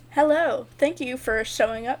Hello. Thank you for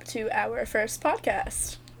showing up to our first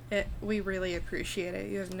podcast. We really appreciate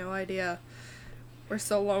it. You have no idea. We're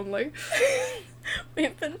so lonely.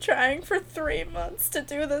 We've been trying for 3 months to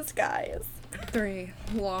do this, guys. 3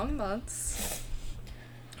 long months.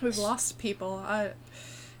 We've lost people.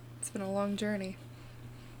 It's been a long journey.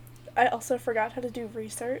 I also forgot how to do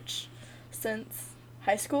research since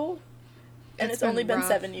high school, and it's only been rough.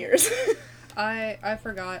 7 years. I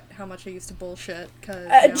forgot how much I used to bullshit,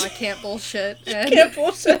 because I can't bullshit. I can't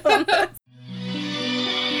bullshit on this.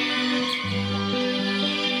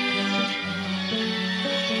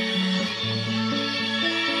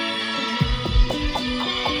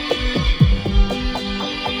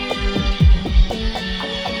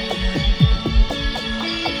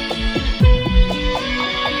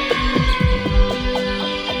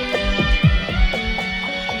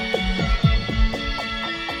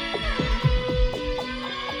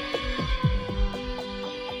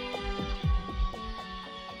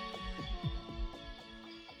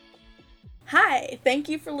 Hi, thank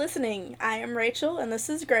you for listening. I am Rachel, and this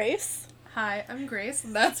is Grace. Hi, I'm Grace,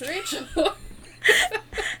 and that's Rachel.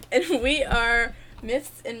 And we are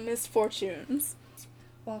Myths and Misfortunes.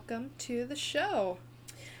 Welcome to the show.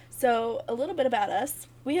 So, a little bit about us.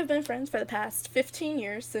 We have been friends for the past 15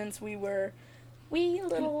 years since we were wee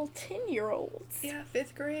little 10-year-olds. Yeah,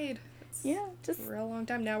 5th grade. Yeah, just a real long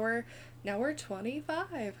time. Now we're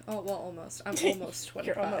 25. Oh, well, almost. I'm almost 25.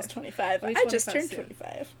 You're almost 25. I just turned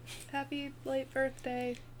 25. Happy late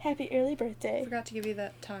birthday. Happy early birthday. Forgot to give you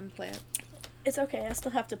that time plant. It's okay. I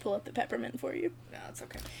still have to pull up the peppermint for you. No, it's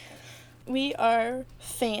okay. We are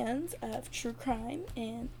fans of true crime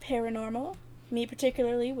and paranormal. Me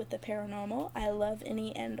particularly with the paranormal. I love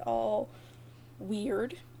any and all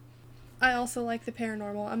weird. I also like the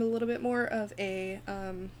paranormal. I'm a little bit more of a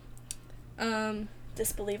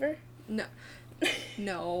Disbeliever? No.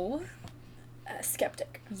 No. A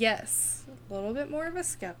skeptic. Yes. A little bit more of a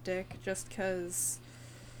skeptic, just because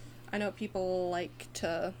I know people like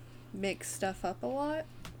to make stuff up a lot,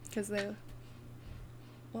 because they...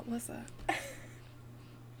 What was that? I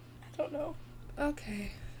don't know.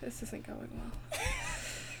 Okay. This isn't going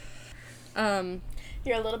well.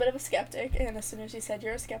 You're a little bit of a skeptic, and as soon as you said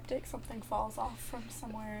you're a skeptic, something falls off from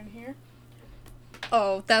somewhere in here.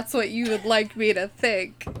 Oh, that's what you would like me to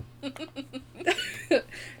think.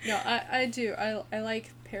 No, I do. I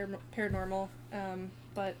like paranormal,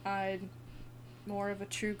 but I'm more of a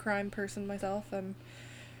true crime person myself. I'm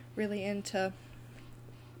really into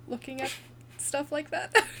looking at stuff like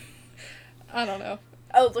that. I don't know.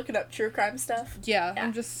 Oh, looking up true crime stuff? Yeah,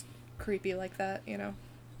 I'm just creepy like that, you know.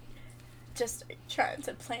 Just trying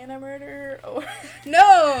to plan a murder, or...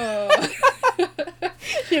 No!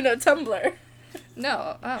 You know, Tumblr.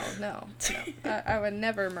 No, oh, no. I would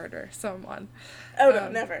never murder someone. Oh, no,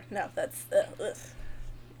 never. No, that's...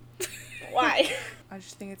 Why? I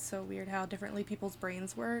just think it's so weird how differently people's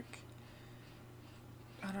brains work.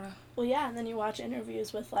 I don't know. Well, yeah, and then you watch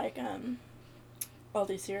interviews with, like, all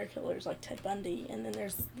these serial killers, like Ted Bundy, and then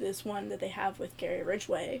there's this one that they have with Gary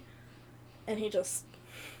Ridgway, and he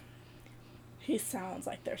sounds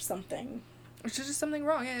like there's something... There's just something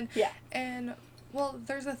wrong, and, well,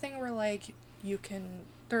 there's a thing where, like,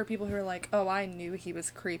 there are people who are like, oh, I knew he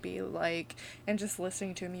was creepy, like, and just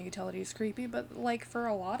listening to him, you can tell that he's creepy, but, like, for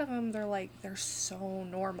a lot of them, they're so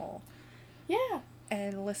normal. Yeah.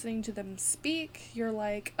 And listening to them speak, you're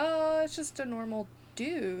like, oh, it's just a normal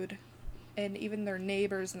dude. And even their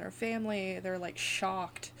neighbors and their family, they're, like,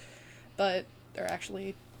 shocked, but they're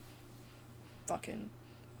actually fucking...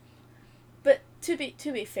 But to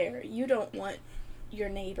be fair, you don't want your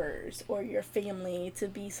neighbors or your family to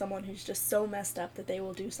be someone who's just so messed up that they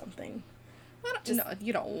will do something. No,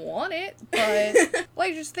 you don't want it, but,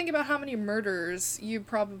 like, just think about how many murders you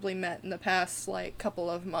probably met in the past, like, couple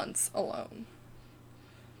of months alone.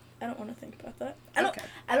 I don't want to think about that.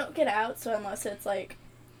 I don't get out, so unless it's, like,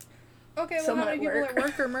 okay, well, how many people at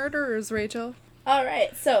work are murderers, Rachel?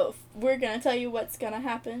 Alright, so we're going to tell you what's going to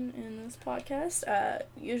happen in this podcast.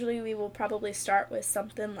 Usually we will probably start with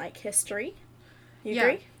something like history. You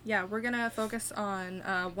agree? Yeah, we're going to focus on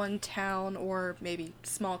one town or maybe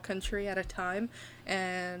small country at a time,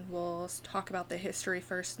 and we'll talk about the history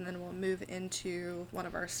first, and then we'll move into one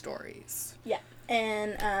of our stories. Yeah,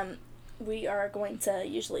 and we are going to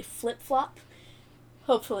usually flip-flop,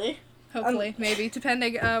 hopefully. Maybe,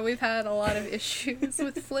 depending. We've had a lot of issues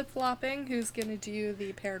with flip-flopping, who's going to do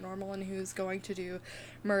the paranormal and who's going to do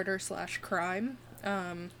murder/crime.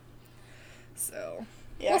 So...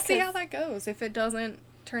 Yeah, we'll see how that goes. If it doesn't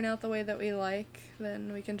turn out the way that we like,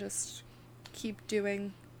 then we can just keep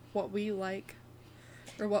doing what we like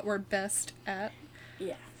or what we're best at.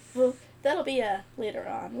 Yeah. Well, that'll be later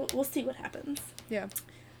on. We'll see what happens. Yeah.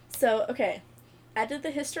 So, okay. I did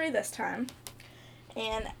the history this time.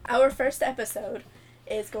 And our first episode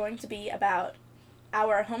is going to be about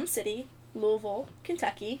our home city, Louisville,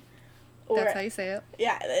 Kentucky. That's how you say it.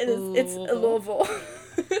 Yeah, it is. It's Louisville.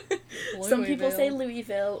 Some people say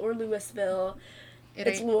Louisville or Louisville.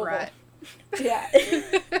 It's ain't Louisville. Right. Yeah.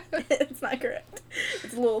 It's not correct.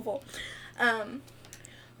 It's Louisville.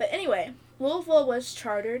 But anyway, Louisville was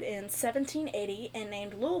chartered in 1780 and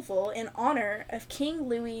named Louisville in honor of King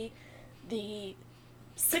Louis the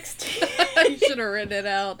 16th. You should have written it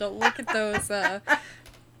out. Don't look at those.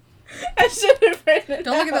 I should have written it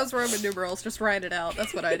Don't out. look at those Roman numerals. Just write it out.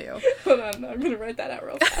 That's what I do. Hold on. I'm going to write that out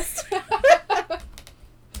real fast.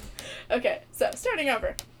 Okay, so starting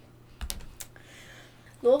over.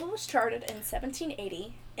 Louisville was chartered in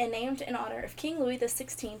 1780 and named in honor of King Louis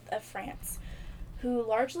XVI of France, who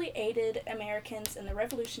largely aided Americans in the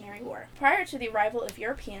Revolutionary War. Prior to the arrival of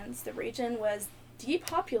Europeans, the region was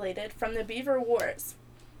depopulated from the Beaver Wars.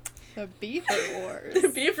 The Beaver Wars. The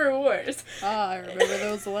Beaver Wars. Ah, I remember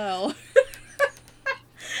those well.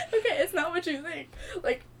 Okay, it's not what you think.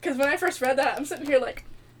 Like, because when I first read that, I'm sitting here like,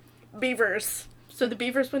 beavers. So the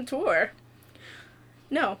beavers went to war.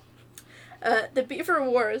 No. The Beaver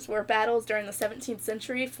Wars were battles during the 17th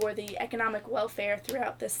century for the economic welfare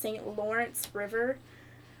throughout the St. Lawrence River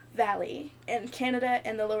Valley in Canada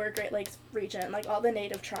and the lower Great Lakes region. Like, all the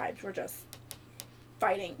native tribes were just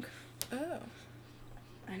fighting. Oh.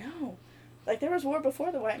 I know. Like, there was war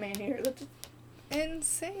before the white man here. That's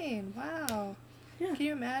insane. Wow. Yeah. Can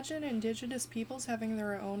you imagine indigenous peoples having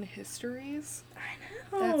their own histories?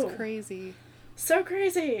 I know. That's crazy. So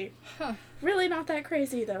crazy. Huh. Really not that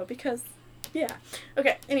crazy, though, because, yeah.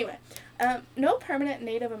 Okay, anyway. No permanent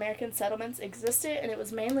Native American settlements existed, and it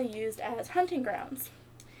was mainly used as hunting grounds.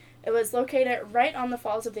 It was located right on the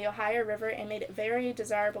falls of the Ohio River and made it a very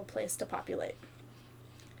desirable place to populate.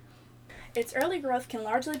 Its early growth can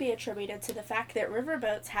largely be attributed to the fact that river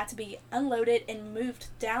boats had to be unloaded and moved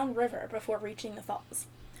downriver before reaching the falls.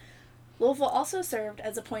 Louisville also served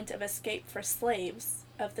as a point of escape for slaves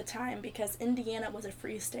of the time because Indiana was a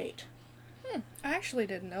free state. I actually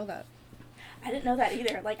didn't know that. I didn't know that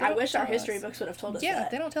either. Like, I wish our history books would have told us that. Yeah,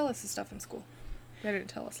 they don't tell us this stuff in school. They didn't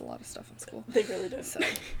tell us a lot of stuff in school. They really did. So.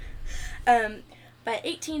 By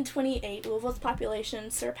 1828, Louisville's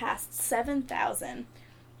population surpassed 7,000,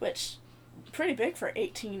 which pretty big for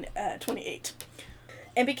 1828,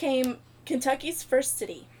 and became Kentucky's first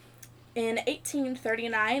city. In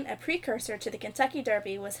 1839, a precursor to the Kentucky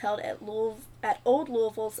Derby was held at Old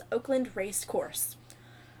Louisville's Oakland Race Course.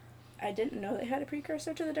 I didn't know they had a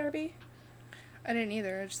precursor to the Derby. I didn't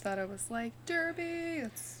either. I just thought it was like, Derby,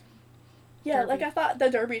 it's... Yeah, Derby. like I thought the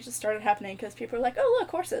Derby just started happening because people were like, oh, look,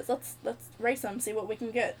 horses, let's race them, see what we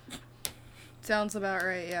can get. Sounds about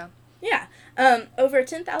right, yeah. Yeah. Over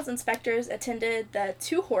 10,000 specters attended the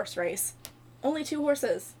 2-horse race. Only 2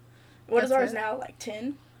 horses. What is ours now, like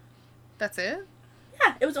 10? That's it?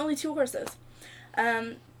 Yeah, it was only 2 horses.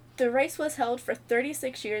 The race was held for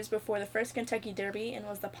 36 years before the first Kentucky Derby and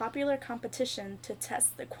was the popular competition to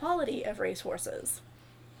test the quality of racehorses.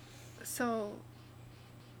 So,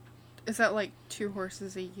 is that like 2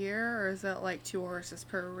 horses a year, or is that like 2 horses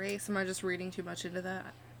per race? Am I just reading too much into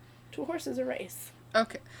that? 2 horses a race.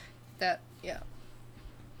 Okay. Yeah.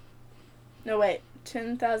 No, wait.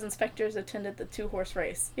 10,000 specters attended the 2-horse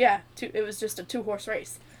race. Yeah, it was just a 2-horse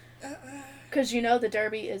race. Because you know the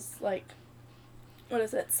Derby is like, what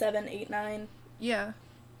is it, 7, 8, 9? Yeah.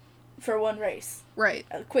 For one race. Right.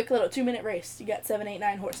 A quick little 2-minute race. You got 7, 8,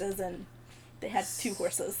 9 horses, and they had 2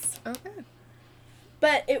 horses. Okay.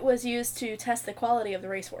 But it was used to test the quality of the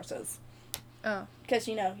race horses. Oh. Because,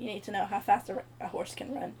 you need to know how fast a horse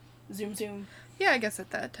can run. Zoom, zoom. Yeah, I guess at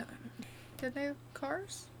that time. Did they have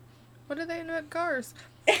cars? What did they invent cars?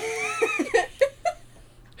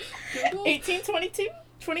 1822?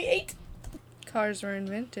 28? Cars were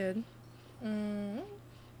invented.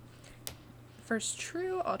 First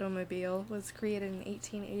true automobile was created in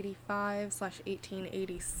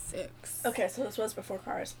 1885/1886. Okay, so this was before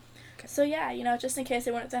cars. Okay. So yeah, just in case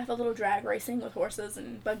they wanted to have a little drag racing with horses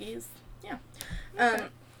and buggies. Yeah. Okay.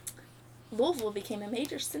 Louisville became a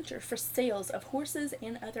major center for sales of horses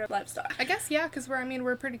and other livestock. I guess, yeah, because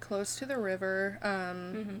we're pretty close to the river.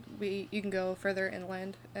 You can go further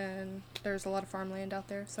inland, and there's a lot of farmland out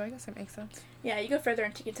there, so I guess it makes sense. Yeah, you go further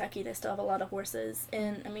into Kentucky, they still have a lot of horses,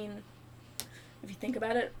 and, I mean, if you think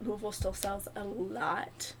about it, Louisville still sells a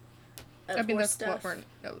lot of horse that's stuff. what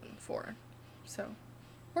we're known for. So,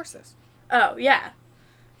 horses. Oh, yeah.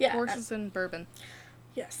 Yeah. Horses and bourbon.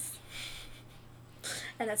 Yes.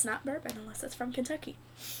 And it's not bourbon unless it's from Kentucky.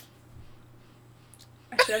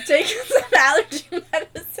 I should have taken some allergy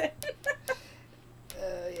medicine.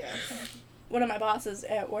 Yeah. One of my bosses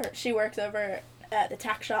at work, she works over at the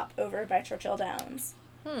tack shop over by Churchill Downs.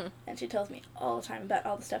 And she tells me all the time about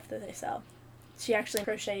all the stuff that they sell. She actually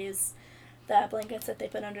crochets the blankets that they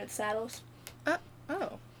put under the saddles.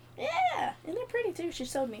 Oh. Yeah, and they're pretty too. She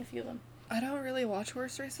sewed me a few of them. I don't really watch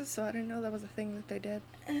horse races, so I didn't know that was a thing that they did.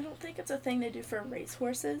 I don't think it's a thing they do for race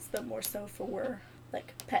horses, but more so for,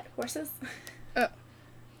 like, pet horses. Oh.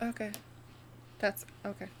 Okay. That's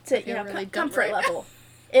okay. To, you know, really comfort level.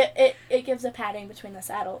 It gives a padding between the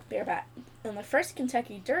saddle, bareback. And the first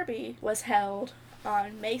Kentucky Derby was held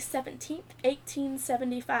on May 17th,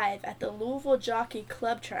 1875 at the Louisville Jockey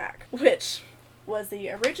Club Track, which was the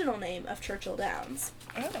original name of Churchill Downs.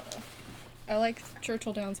 Oh. I like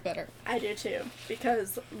Churchill Downs better. I do too,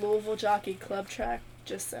 because Louisville Jockey Club Track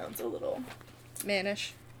just sounds a little...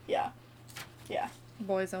 mannish. Yeah. Yeah.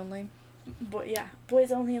 Boys only.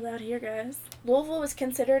 Boys only allowed here, guys. Louisville was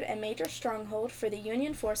considered a major stronghold for the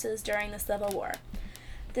Union forces during the Civil War.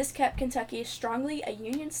 This kept Kentucky strongly a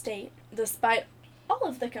Union state, despite all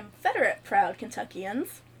of the Confederate proud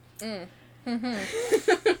Kentuckians.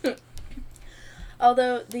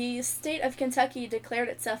 Although the state of Kentucky declared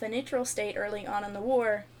itself a neutral state early on in the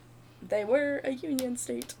war, they were a Union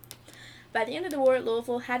state. By the end of the war,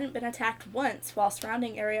 Louisville hadn't been attacked once, while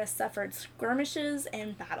surrounding areas suffered skirmishes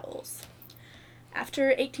and battles. After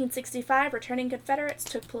 1865, returning Confederates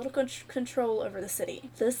took political control over the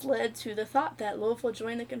city. This led to the thought that Louisville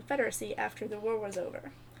joined the Confederacy after the war was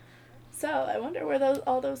over. So, I wonder where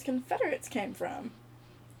all those Confederates came from.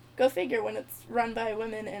 Go figure, when it's run by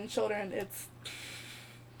women and children, it's...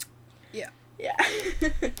 Yeah. Yeah.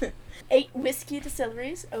 8 whiskey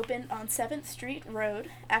distilleries opened on 7th Street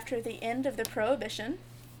Road after the end of the Prohibition.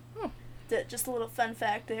 Just a little fun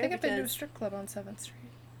fact there. I think I've been to a strip club on 7th Street.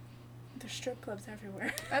 There's strip clubs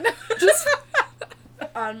everywhere. I know.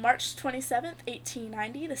 On March 27th,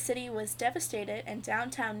 1890, the city was devastated and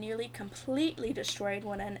downtown nearly completely destroyed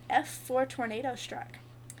when an F4 tornado struck.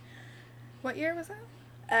 What year was that?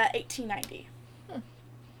 1890.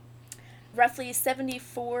 Roughly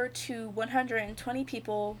 74 to 120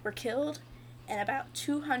 people were killed, and about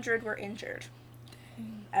 200 were injured.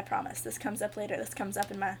 Dang. I promise. This comes up later. This comes up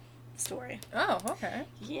in my story. Oh, okay.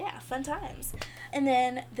 Yeah, fun times. And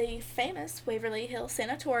then the famous Waverly Hill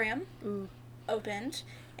Sanatorium opened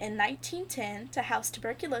in 1910 to house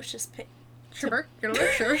tuberculosis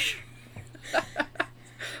Tuberculosis?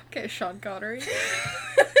 Okay, Sean Connery.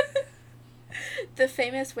 The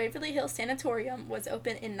famous Waverly Hill Sanatorium was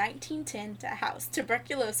opened in 1910 to house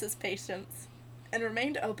tuberculosis patients and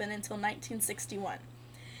remained open until 1961.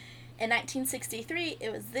 In 1963,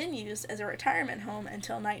 it was then used as a retirement home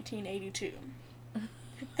until 1982.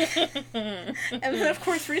 And then, of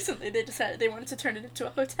course, recently they decided they wanted to turn it into a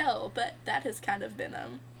hotel, but that has kind of been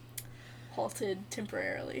halted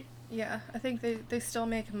temporarily. Yeah, I think they still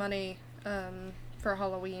make money for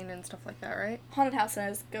Halloween and stuff like that, right? Haunted house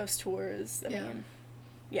has ghost tours. I mean,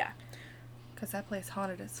 yeah. Because that place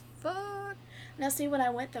haunted as fuck. Now, see, when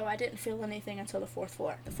I went, though, I didn't feel anything until the 4th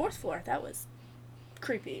floor. The 4th floor, that was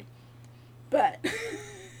creepy. But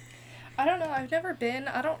I don't know. I've never been.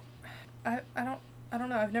 I don't know.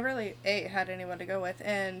 I've never really, A, had anyone to go with,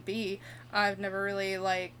 and B, I've never really,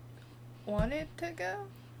 like, wanted to go.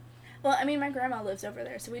 Well, I mean, my grandma lives over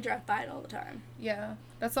there, so we drive by it all the time. Yeah.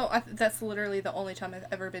 That's literally the only time I've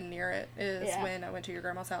ever been near it, is when I went to your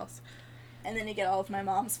grandma's house. And then you get all of my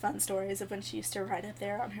mom's fun stories of when she used to ride up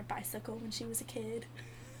there on her bicycle when she was a kid.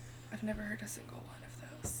 I've never heard a single one of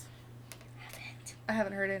those. Haven't. I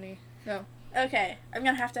haven't heard any. No. Okay. I'm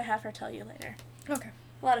going to have her tell you later. Okay.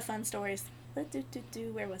 A lot of fun stories.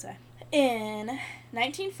 Where was I? In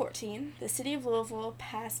 1914, the city of Louisville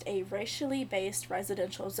passed a racially based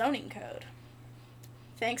residential zoning code.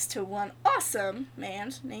 Thanks to one awesome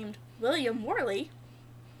man named William Worley.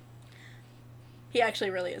 He actually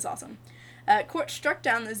really is awesome. Court struck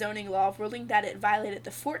down the zoning law, ruling that it violated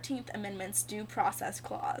the 14th Amendment's Due Process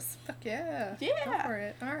Clause. Fuck yeah. Yeah. Go for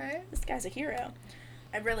it. All right. This guy's a hero.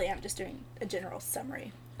 I really am just doing a general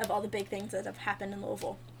summary of all the big things that have happened in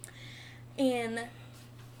Louisville. In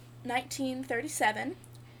 1937,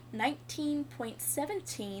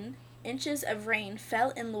 19.17 inches of rain fell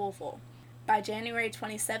in Louisville. By January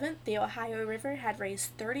 27th, the Ohio River had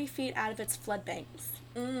raised 30 feet out of its flood banks.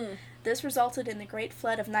 This resulted in the Great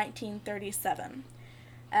Flood of 1937.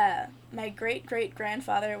 My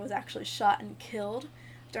great-great-grandfather was actually shot and killed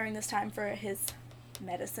during this time for his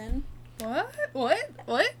medicine. What?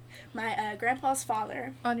 My grandpa's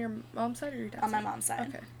father. On your mom's side or your dad's side? On my mom's side.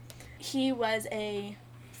 Okay. He was a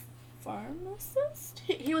pharmacist.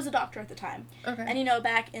 He was a doctor at the time. Okay. And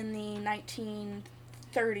back in the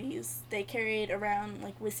 1930s, they carried around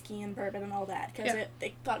like whiskey and bourbon and all that because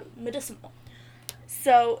they thought it was medicinal.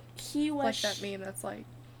 So he was like that meme that's like,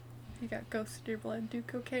 you got ghosts in your blood, do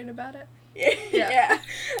cocaine about it. Yeah.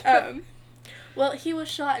 Well, he was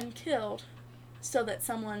shot and killed so that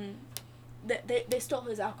someone they stole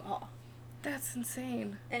his alcohol. That's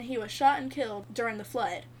insane. And he was shot and killed during the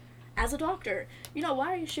flood. As a doctor,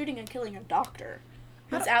 why are you shooting and killing a doctor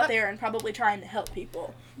who's out there and probably trying to help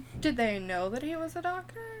people? Did they know that he was a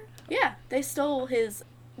doctor? Yeah, they stole his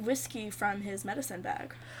whiskey from his medicine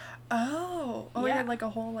bag. Oh, yeah. He had like a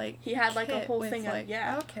whole he had like a whole thing of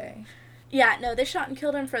Okay. Yeah, no, they shot and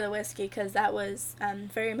killed him for the whiskey because that was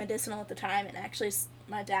very medicinal at the time, and actually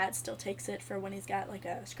my dad still takes it for when he's got like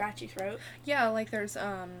a scratchy throat. Yeah, like there's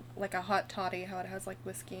like a hot toddy, how it has like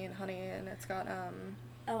whiskey and honey, and it's got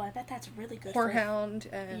Oh, I bet that's really good. Horehound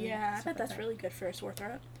and yeah, I bet that's really good for a sore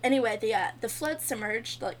throat. Anyway, the flood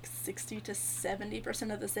submerged like 60 to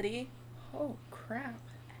 70% of the city. Oh crap!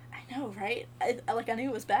 I know, right? I knew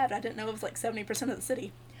it was bad. But I didn't know it was like 70% of the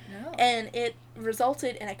city. No. And it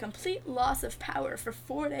resulted in a complete loss of power for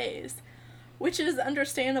 4 days, which is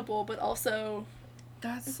understandable, but also.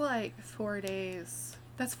 That's like 4 days.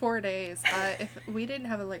 That's 4 days. If we didn't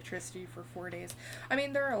have electricity for 4 days, I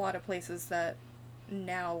mean, there are a lot of places that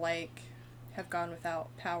now like have gone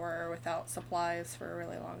without power or without supplies for a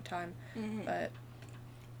really long time, but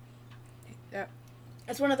yeah,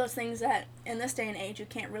 it's one of those things that in this day and age you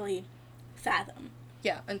can't really fathom.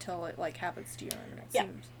 Yeah, until it like happens to you, and it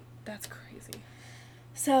seems that's crazy.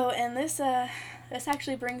 So, and this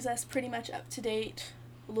actually brings us pretty much up to date.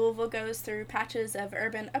 Louisville goes through patches of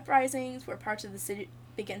urban uprisings where parts of the city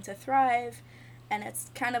begin to thrive, and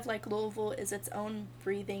it's kind of like Louisville is its own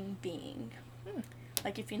breathing being.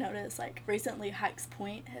 Like, if you notice, like, recently Hikes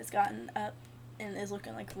Point has gotten up and is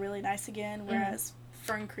looking, like, really nice again, whereas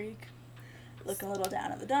Fern Creek looking a little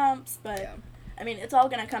down in the dumps, but, I mean, it's all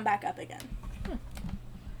going to come back up again.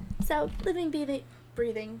 So, living,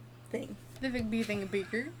 breathing thing. Living, breathing,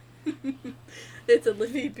 beaker. It's a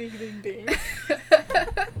living, breathing being.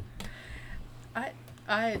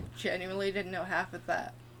 I genuinely didn't know half of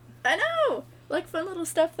that. I know! Like, fun little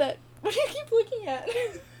stuff that... What do you keep looking at?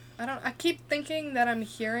 I keep thinking that I'm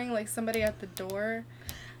hearing, like, somebody at the door.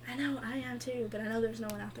 I know, I am too, but I know there's no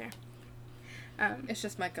one out there. It's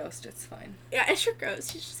just my ghost, it's fine. Yeah, it's your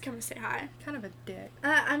ghost. He's just coming to say hi. Kind of a dick.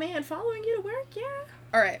 I mean, following you to work, yeah.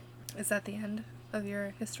 Alright, is that the end of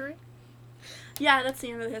your history? Yeah, that's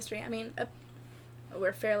the end of the history. I mean,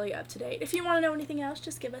 we're fairly up to date. If you want to know anything else,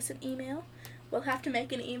 just give us an email. We'll have to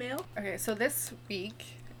make an email. Okay, so this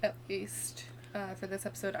week, at least, for this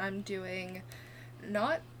episode, I'm doing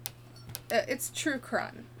not... it's true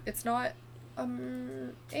crime. It's not a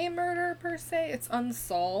murder, per se. It's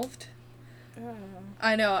unsolved. Oh.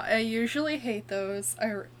 I know. I usually hate those.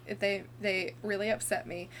 They really upset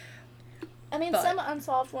me. I mean, some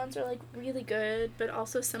unsolved ones are, like, really good, but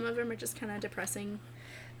also some of them are just kind of depressing.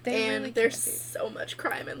 There's so much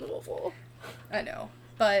crime in Louisville. I know.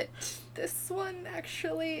 But this one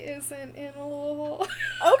actually isn't in Louisville.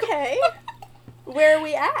 Okay. Where are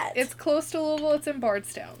we at? It's close to Louisville. It's in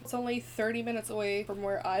Bardstown. It's only 30 minutes away from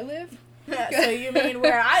where I live. So you mean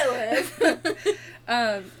where I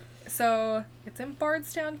live? So it's in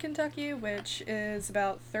Bardstown, Kentucky, which is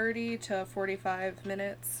about 30 to 45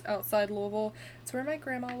 minutes outside Louisville. It's where my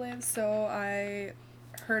grandma lives, so I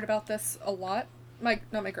heard about this a lot.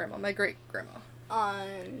 Not my grandma, my great-grandma.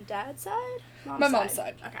 On dad's side? Mom's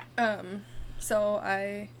side. Okay. So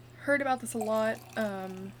I heard about this a lot,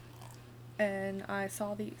 and I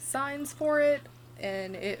saw the signs for it,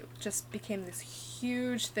 and it just became this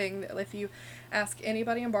huge thing that if you ask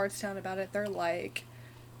anybody in Bardstown about it, they're like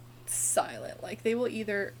silent. Like they're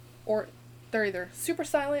either super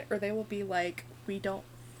silent or they will be like, we don't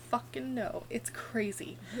fucking know. It's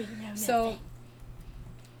crazy. We know nothing. So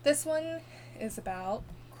this one is about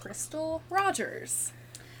Crystal Rogers.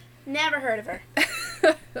 Never heard of her.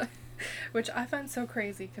 Which I find so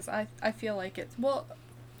crazy because I feel like it's... Well,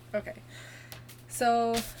 okay.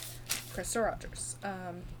 So, Crystal Rogers.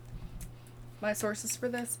 My sources for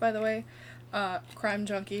this, by the way, Crime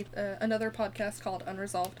Junkie, another podcast called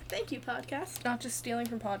Unresolved. Thank you, podcast. Not just stealing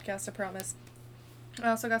from podcasts, I promise. I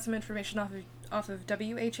also got some information off of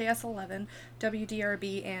WHAS 11,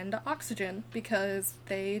 WDRB, and Oxygen because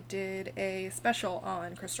they did a special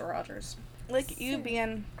on Crystal Rogers. Like you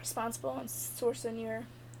being responsible and sourcing your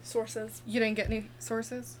sources. You didn't get any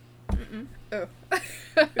sources? Mm-mm. Oh.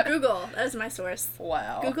 Google. That is my source.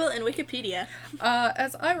 Wow. Google and Wikipedia.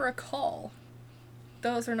 As I recall,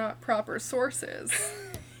 those are not proper sources.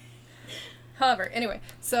 However, anyway,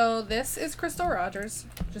 so this is Crystal Rogers,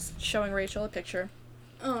 just showing Rachel a picture.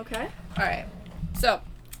 Oh, okay. Alright, so.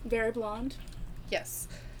 Very blonde. Yes.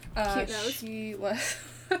 Cute nose. She was...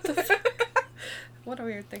 What a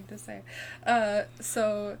weird thing to say.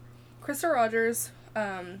 So, Crystal Rogers,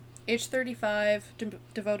 age 35,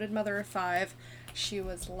 devoted mother of 5. She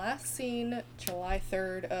was last seen July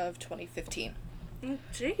 3rd of 2015.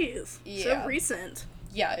 Jeez. Yeah. So recent.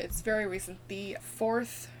 Yeah, it's very recent. The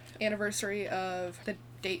 4th anniversary of the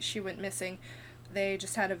date she went missing, they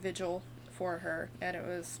just had a vigil for her, and it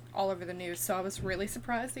was all over the news, so I was really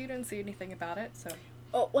surprised that you didn't see anything about it, so...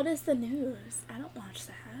 Oh, what is the news? I don't watch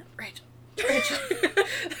that. Rachel.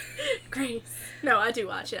 Grace. No, I do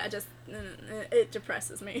watch it. I just... it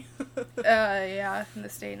depresses me. Yeah, in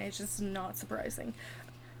this day and age, it's not surprising.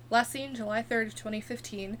 Last seen July 3rd,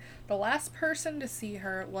 2015. The last person to see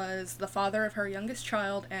her was the father of her youngest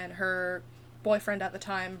child and her boyfriend at the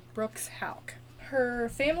time, Brooks Houck. Her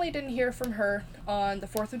family didn't hear from her on the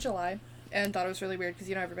 4th of July and thought it was really weird because,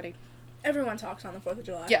 you know, Everyone talks on the 4th of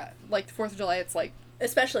July. Yeah, like, the 4th of July, it's like...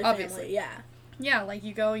 Especially obviously. family, yeah. Yeah, like,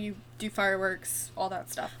 you go, you do fireworks, all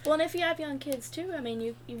that stuff. Well, and if you have young kids, too, I mean,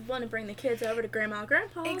 you want to bring the kids over to Grandma and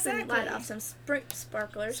Grandpa and light off some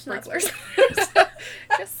sparklers. Sprinklers.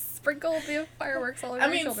 Just sprinkle the fireworks all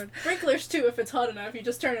over your children. Sprinklers, too, if it's hot enough. You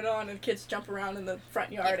just turn it on and kids jump around in the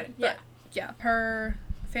front yard. Yeah. Her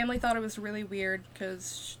family thought it was really weird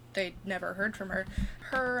because they'd never heard from her.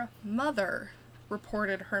 Her mother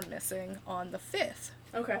reported her missing on the 5th.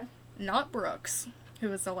 Okay. Not Brooks, who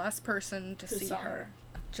was the last person to see her.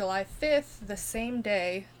 July 5th, the same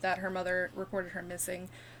day that her mother reported her missing,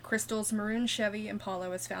 Crystal's maroon Chevy Impala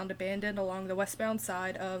was found abandoned along the westbound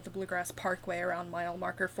side of the Bluegrass Parkway around mile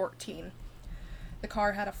marker 14. The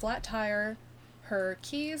car had a flat tire. Her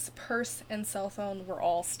keys, purse, and cell phone were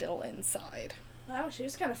all still inside. Wow, she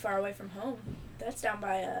was kind of far away from home. That's down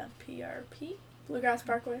by PRP? Bluegrass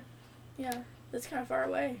Parkway. Yeah, that's kind of far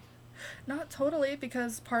away. Not totally,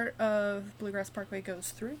 because part of Bluegrass Parkway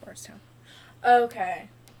goes through Bardstown. Okay.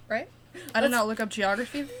 Right? I did not look up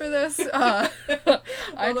geography for this. I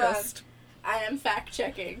am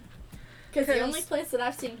fact-checking. Because the only place that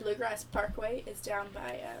I've seen Bluegrass Parkway is down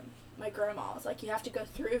by my grandma's. Like, you have to go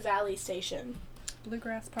through Valley Station.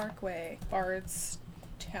 Bluegrass Parkway,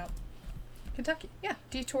 Bardstown, Kentucky. Yeah,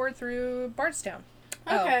 detour through Bardstown.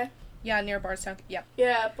 Okay. Oh, yeah, near Bardstown. Yep.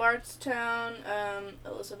 Yeah, Bardstown,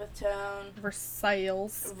 Elizabethtown.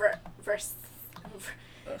 Versailles.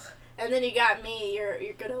 And then you got me, your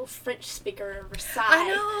good old French speaker, Versailles. I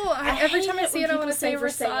know. Every time I see it, I want to say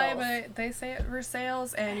Versailles, but they say it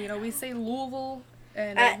Versailles, and, you know, we say Louisville.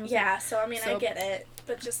 And yeah, so, I mean, I get it.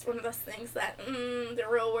 But just one of those things that, the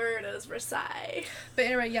real word is Versailles. But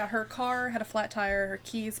anyway, yeah, her car had a flat tire, her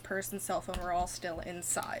keys, purse, and cell phone were all still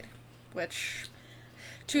inside. Which,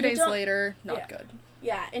 2 days later, not good.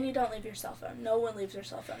 Yeah, and you don't leave your cell phone. No one leaves their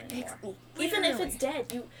cell phone anymore. Even if it's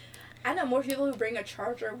dead, I know more people who bring a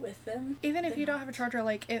charger with them. Even if you don't have a charger,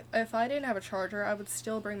 like, if I didn't have a charger, I would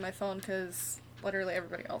still bring my phone, because literally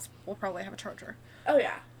everybody else will probably have a charger. Oh,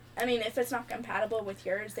 yeah. I mean, if it's not compatible with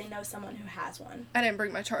yours, they know someone who has one. I didn't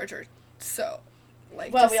bring my charger, so,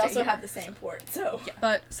 like, well, we also have the same port, so. Yeah.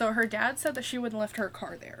 But, so her dad said that she wouldn't lift her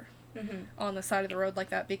car there. Mm-hmm. On the side of the road like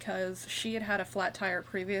that because she had a flat tire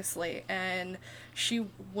previously and she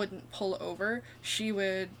wouldn't pull over. She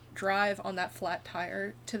would drive on that flat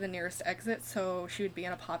tire to the nearest exit, so she would be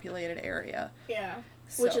in a populated area. Yeah,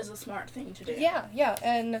 which is a smart thing to do. Yeah,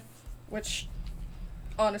 and which,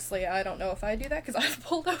 honestly, I don't know if I do that because I've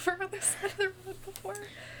pulled over on this side of the road before.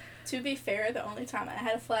 To be fair, the only time I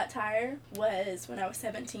had a flat tire was when I was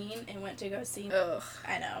 17 and went to go see... Ugh.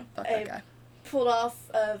 I know. Fuck that guy. Pulled off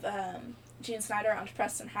of Gene Snyder onto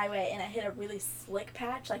Preston Highway, and I hit a really slick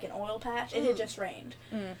patch, like an oil patch. It had just rained.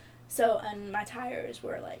 So, and my tires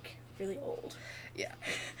were, like, really old. Yeah.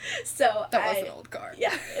 So that was an old car.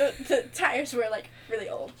 Yeah. The tires were, like, really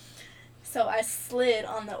old. So I slid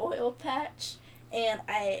on the oil patch, and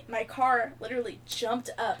my car literally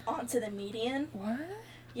jumped up onto the median. What?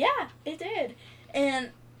 Yeah, it did.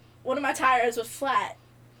 And one of my tires was flat.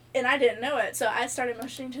 And I didn't know it, so I started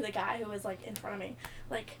motioning to the guy who was, like, in front of me.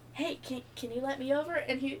 Like, hey, can you let me over?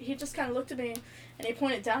 And he just kind of looked at me, and he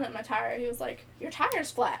pointed down at my tire. He was like, your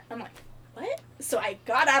tire's flat. I'm like, what? So I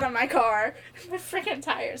got out of my car, my freaking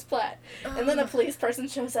tire's flat. And then a police person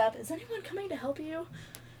shows up. Is anyone coming to help you?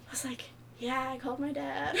 I was like, yeah, I called my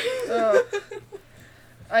dad.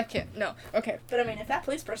 I can't. No. Okay. But, I mean, if that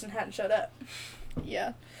police person hadn't showed up.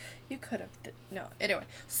 Yeah. You could have. No. Anyway.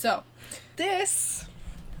 So, this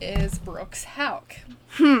is Brooks Houck.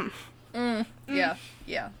 Yeah.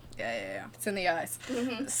 Yeah. It's in the eyes.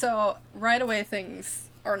 Mm-hmm. So, right away, things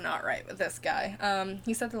are not right with this guy.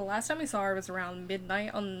 He said that the last time he saw her was around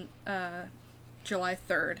midnight on July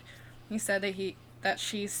 3rd. He said that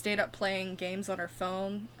she stayed up playing games on her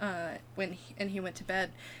phone and he went to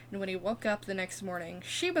bed. And when he woke up the next morning,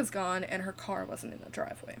 she was gone and her car wasn't in the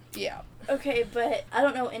driveway. Yeah. Okay, but I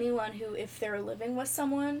don't know anyone who, if they're living with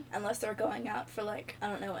someone, unless they're going out for, like, I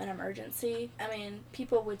don't know, an emergency, I mean,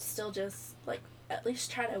 people would still just, like, at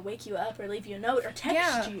least try to wake you up or leave you a note or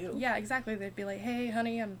text you. Yeah, exactly. They'd be like, hey,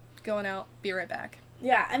 honey, I'm going out. Be right back.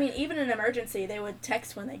 Yeah, I mean, even in an emergency, they would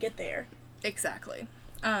text when they get there. Exactly.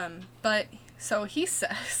 But, so he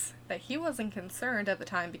says that he wasn't concerned at the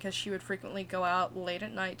time because she would frequently go out late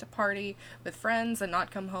at night to party with friends and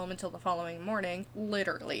not come home until the following morning.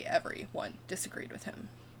 Literally everyone disagreed with him.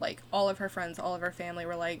 Like, all of her friends, all of her family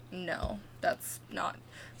were like, no, that's not.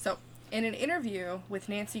 So, in an interview with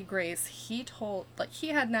Nancy Grace, he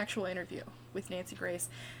had an actual interview with Nancy Grace,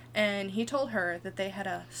 and he told her that they had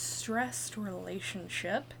a stressed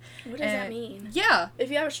relationship. What does that mean? Yeah.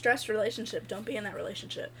 If you have a stressed relationship, don't be in that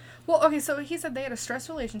relationship. Well, okay, so he said they had a stressed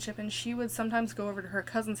relationship, and she would sometimes go over to her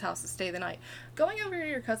cousin's house to stay the night. Going over to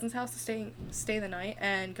your cousin's house to stay the night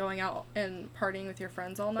and going out and partying with your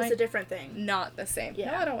friends all night. It's a different thing. Not the same.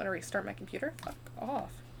 Yeah. No, I don't want to restart my computer. Fuck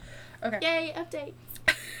off. Okay. Yay, update.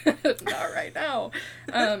 Not right now.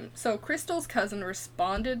 So Crystal's cousin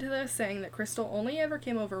responded to this, saying that Crystal only ever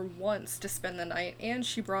came over once to spend the night, and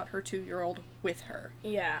she brought her 2-year-old with her.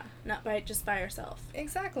 Yeah, not just by herself.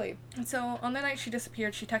 Exactly. And so on the night she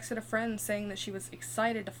disappeared, she texted a friend saying that she was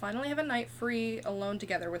excited to finally have a night free alone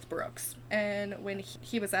together with Brooks. And when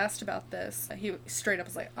he was asked about this, he straight up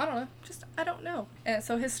was like, I don't know, I don't know. And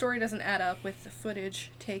so his story doesn't add up with the footage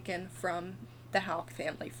taken from the Houck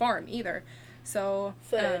family farm either. So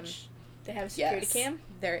footage. They have a security cam?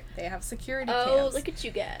 They have security cams. Oh, look at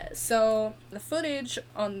you guys. So the footage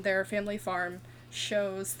on their family farm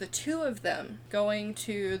shows the two of them going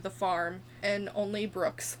to the farm and only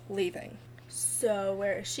Brooks leaving. So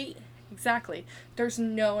where is she? Exactly. There's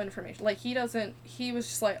no information. Like, he was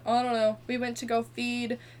just like, I don't know, we went to go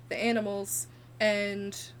feed the animals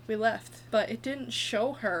and we left. But it didn't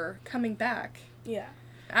show her coming back. Yeah.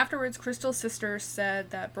 Afterwards, Crystal's sister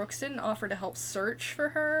said that Brooks didn't offer to help search for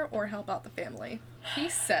her or help out the family. He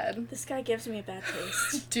said... This guy gives me a bad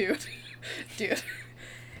taste. Dude.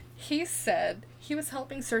 He said he was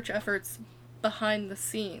helping search efforts behind the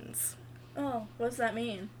scenes. Oh, what does that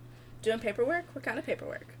mean? Doing paperwork? What kind of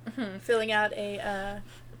paperwork? Mm-hmm. Filling out a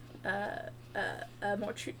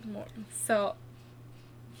So,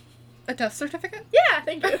 a death certificate? Yeah,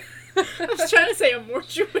 thank you. I was trying to say a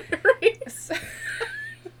mortuary.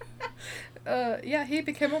 Yeah, he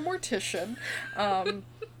became a mortician.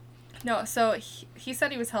 No, so he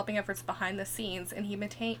said he was helping efforts behind the scenes, and he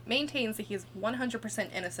maintains that he's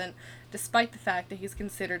 100% innocent, despite the fact that he's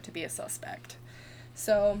considered to be a suspect.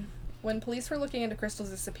 So, when police were looking into Crystal's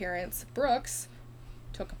disappearance, Brooks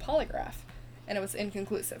took a polygraph, and it was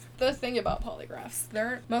inconclusive. The thing about polygraphs,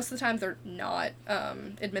 most of the time they're not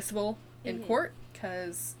admissible in court,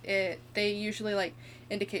 because they usually, like,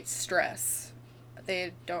 indicate stress.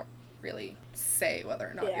 They don't really say whether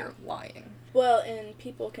or not you're lying. Well, and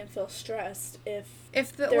people can feel stressed if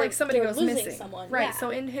somebody goes missing. Someone. Right, yeah. so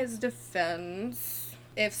in his defense,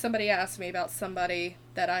 if somebody asked me about somebody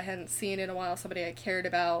that I hadn't seen in a while, somebody I cared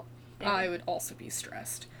about, I would also be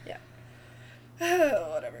stressed. Yeah.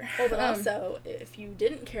 Whatever. Well, but also, if you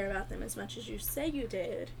didn't care about them as much as you say you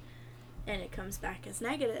did, and it comes back as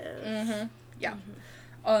negative. Mm-hmm. Yeah.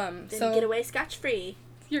 Then get away scotch-free.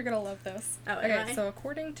 You're gonna love this. Oh, okay, so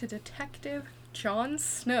according to Detective John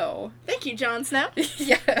Snow. Thank you, John Snow.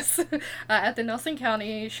 Yes. At the Nelson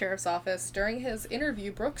County Sheriff's Office, during his interview,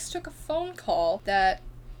 Brooks took a phone call that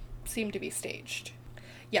seemed to be staged.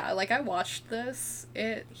 Yeah, like, I watched this.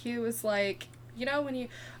 He was like, you know, when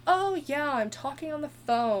I'm talking on the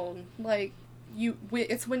phone. Like,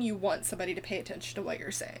 it's when you want somebody to pay attention to what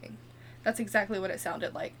you're saying. That's exactly what it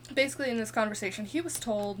sounded like. Basically, in this conversation, he was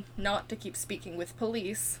told not to keep speaking with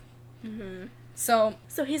police. Mm-hmm. So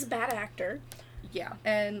he's a bad actor. Yeah.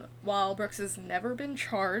 And while Brooks has never been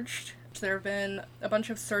charged, there have been a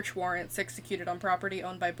bunch of search warrants executed on property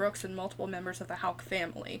owned by Brooks and multiple members of the Houck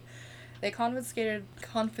family. They confiscated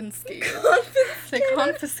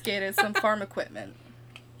some farm equipment.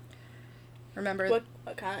 Remember? What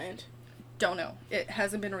kind? Don't know. It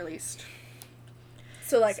hasn't been released.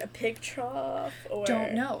 So, like, a pig trough, or...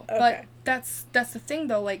 Don't know. Okay. But that's the thing,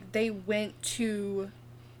 though. Like, they went to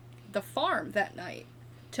the farm that night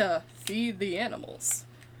to feed the animals.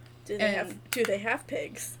 Do they have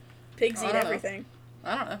pigs? Pigs eat everything.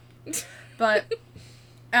 I don't know. But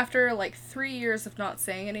After, 3 years of not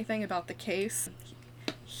saying anything about the case,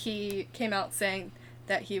 he came out saying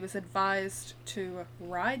that he was advised to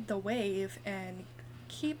ride the wave and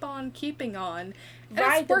keep on keeping on. And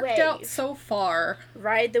Ride it's worked the wave. out so far.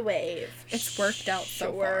 Ride the wave. It's worked out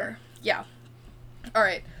so far. Yeah.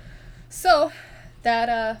 Alright. So,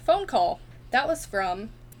 that phone call, that was from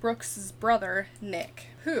Brooks' brother, Nick,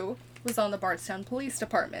 who was on the Bardstown Police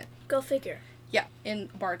Department. Go figure. Yeah, in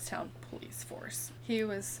Bardstown Police Force. He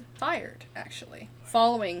was fired, actually,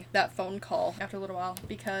 following that phone call after a little while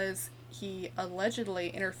because he allegedly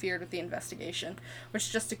interfered with the investigation, which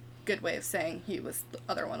is just a good way of saying he was the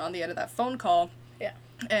other one on the end of that phone call. Yeah.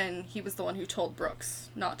 And he was the one who told Brooks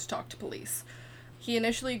not to talk to police. He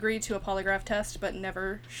initially agreed to a polygraph test, but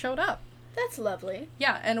never showed up. That's lovely.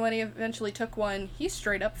 Yeah, and when he eventually took one, he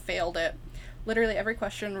straight up failed it. Literally every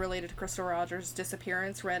question related to Crystal Rogers'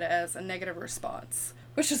 disappearance read as a negative response.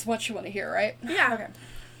 Which is what you want to hear, right? Yeah.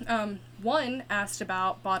 Okay. One asked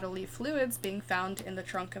about bodily fluids being found in the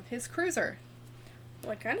trunk of his cruiser.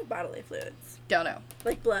 What kind of bodily fluids? Don't know.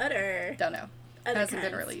 Like blood or? Don't know. Other Hasn't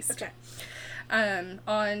kinds. been released. Okay.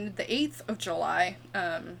 On the 8th of July,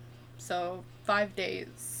 so 5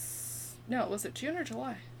 days... No, was it June or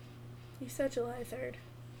July? You said July 3rd.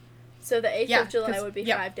 So the 8th of July would be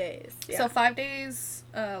 5 days. Yeah. So 5 days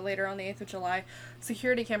later, on the 8th of July,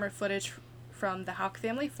 security camera footage from the Houck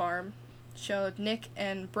family farm showed Nick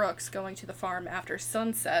and Brooks going to the farm after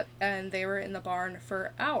sunset, and they were in the barn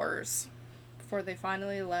for hours before they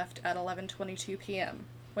finally left at 11:22 p.m.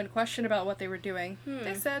 When questioned about what they were doing,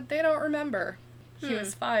 they said they don't remember. He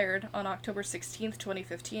was fired on October 16th,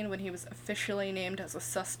 2015, when he was officially named as a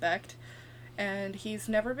suspect, and he's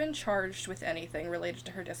never been charged with anything related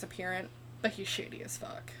to her disappearance, but he's shady as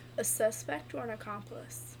fuck. A suspect or an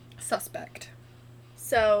accomplice? Suspect.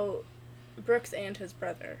 So, Brooks and his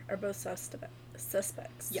brother are both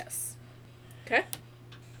suspects. Yes. Okay.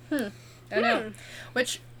 I know.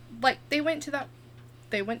 Which, they went to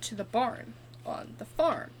the barn on the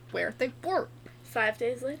farm where they worked. 5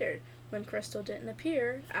 days later, when Crystal didn't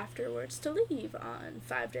appear afterwards to leave on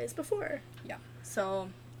 5 days before. Yeah. So,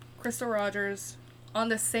 Crystal Rogers, on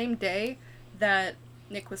the same day that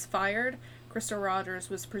Nick was fired, Crystal Rogers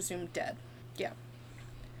was presumed dead. Yeah.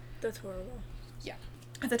 That's horrible. Yeah.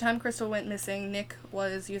 At the time Crystal went missing, Nick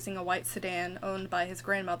was using a white sedan owned by his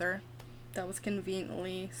grandmother that was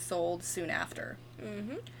conveniently sold soon after.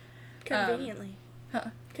 Mm-hmm. Conveniently.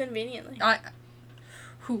 Conveniently.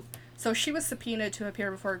 So she was subpoenaed to appear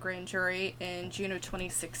before a grand jury in June of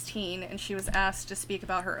 2016, and she was asked to speak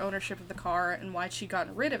about her ownership of the car and why she'd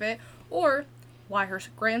gotten rid of it, or why her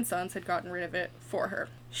grandsons had gotten rid of it for her.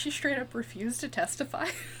 She straight up refused to testify.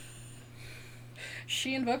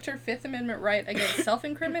 She invoked her Fifth Amendment right against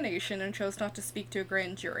self-incrimination and chose not to speak to a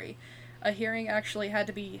grand jury. A hearing actually had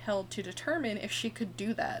to be held to determine if she could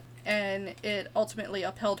do that, and it ultimately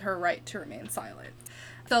upheld her right to remain silent.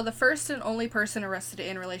 So the first and only person arrested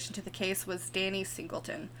in relation to the case was Danny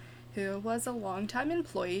Singleton, who was a longtime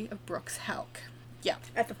employee of Brooks Houck. Yeah.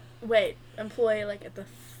 Employee at the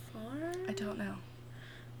farm? I don't know.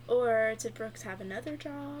 Or did Brooks have another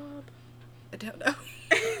job? I don't know.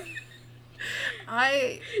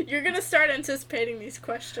 You're gonna start anticipating these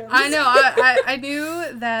questions. I know. I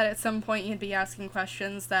knew that at some point you'd be asking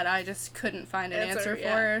questions that I just couldn't find an answer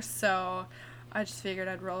for, so I just figured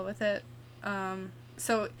I'd roll with it.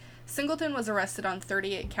 So Singleton was arrested on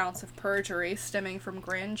 38 counts of perjury stemming from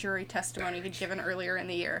grand jury testimony he'd given earlier in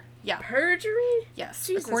the year. Yeah. Perjury? Yes.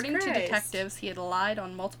 Jesus According Christ. to detectives, he had lied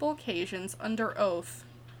on multiple occasions under oath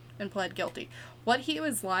and pled guilty. What he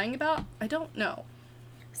was lying about, I don't know.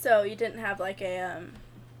 So you didn't have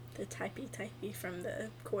the typey from the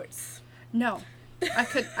courts? No.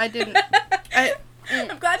 I didn't.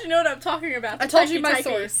 I'm glad you know what I'm talking about. I told you my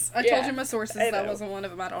source. I told you my sources. I That know. wasn't one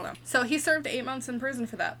of them. I don't know. So he served 8 months in prison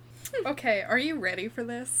for that. Okay, are you ready for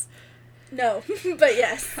this? No, but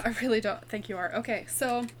yes. I really don't think you are. Okay,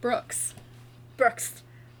 so Brooks. Brooks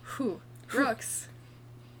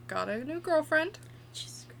Got a new girlfriend.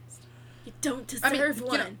 Jesus Christ. You don't deserve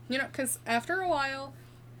one. You know, because after a while,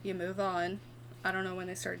 you move on. I don't know when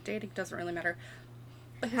they started dating. Doesn't really matter.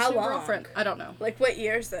 But his How new long? girlfriend. I don't know. What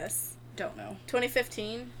year is this? Don't know.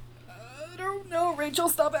 2015? I don't know. Rachel,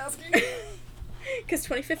 stop asking. Because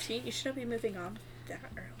 2015, you shouldn't be moving on that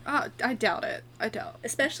early. I doubt it.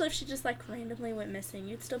 Especially if she just randomly went missing.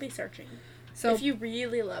 You'd still be searching. So if you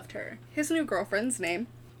really loved her. His new girlfriend's name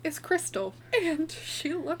is Crystal, and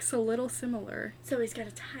she looks a little similar. So he's got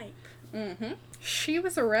a type. Mm-hmm. She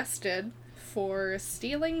was arrested for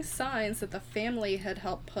stealing signs that the family had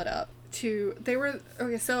helped put up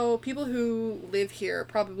so people who live here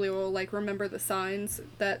probably will, like, remember the signs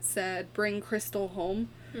that said, "Bring Crystal home."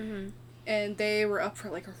 Mm-hmm. And they were up for,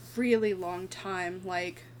 like, a really long time,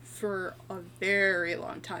 like, for a very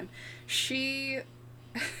long time. She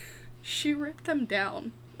ripped them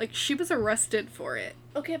down. Like, she was arrested for it.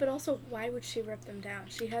 Okay, but also, why would she rip them down?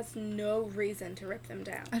 She has no reason to rip them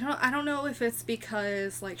down. I don't know if it's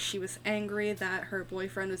because, like, she was angry that her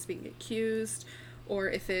boyfriend was being accused, or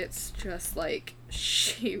if it's just, like,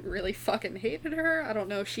 she really fucking hated her. I don't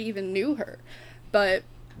know if she even knew her. But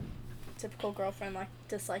typical girlfriend, like,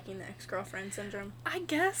 disliking the ex-girlfriend syndrome. I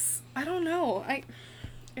guess. I don't know.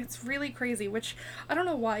 It's really crazy, which I don't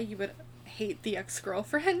know why you would hate the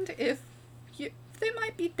ex-girlfriend if they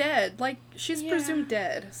might be dead. Like, she's presumed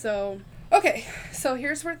dead, so... Okay, so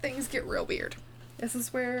here's where things get real weird. This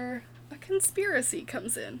is where a conspiracy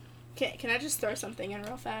comes in. Okay, can I just throw something in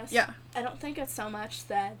real fast? Yeah. I don't think it's so much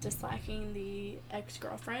that disliking the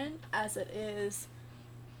ex-girlfriend as it is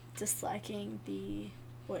disliking the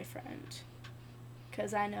boyfriend.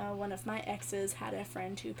 Because I know one of my exes had a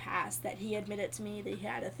friend who passed that he admitted to me that he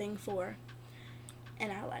had a thing for.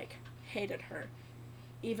 And I, like, hated her.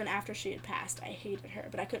 Even after she had passed, I hated her.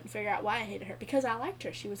 But I couldn't figure out why I hated her. Because I liked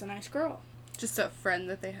her. She was a nice girl. Just a friend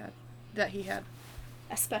that he had.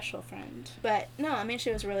 A special friend. But, no, I mean,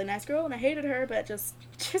 she was a really nice girl, and I hated her, but just,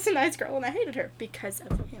 she was a nice girl, and I hated her because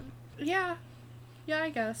of him. Yeah. Yeah, I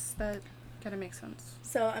guess that kind of makes sense.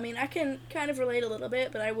 So, I mean, I can kind of relate a little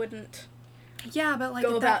bit, but I wouldn't... Yeah, but, like,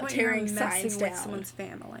 go about tearing you're signs messing down with someone's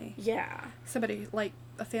family. Yeah. Somebody, like,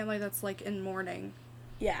 a family that's, like, in mourning.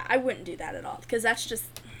 Yeah, I wouldn't do that at all, because that's just...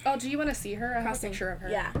 Oh, do you want to see her? I have a picture of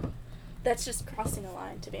her. Yeah. That's just crossing a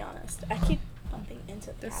line, to be honest. I keep bumping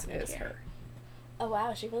into the This is her. Oh,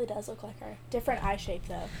 wow, she really does look like her. Different eye shape,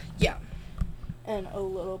 though. Yeah. And a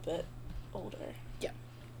little bit older. Yeah.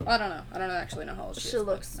 I don't know. I don't actually know how old she is. She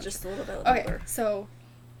looks just a little bit older. Okay, so...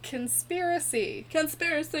 Conspiracy.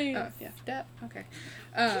 Conspiracy. Oh, yeah. Dap. Okay.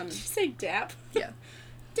 Did you say dap? Yeah.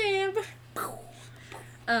 Damn.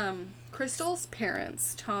 Crystal's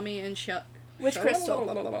parents, Tommy and Which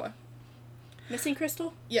Crystal? Missing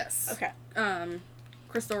Crystal? Yes. Okay.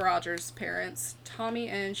 Crystal Rogers' parents, Tommy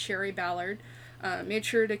and Sherry Ballard, made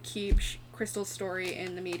sure to keep Crystal's story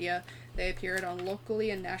in the media. They appeared on locally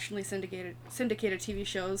and nationally syndicated TV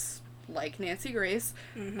shows like Nancy Grace.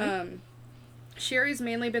 Mm-hmm. Sherry's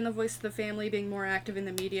mainly been the voice of the family, being more active in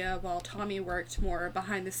the media, while Tommy worked more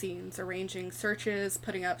behind the scenes, arranging searches,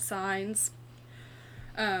 putting up signs.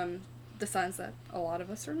 The signs that a lot of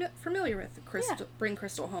us are familiar with, Bring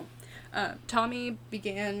Crystal Home. Tommy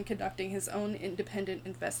began conducting his own independent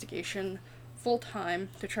investigation full-time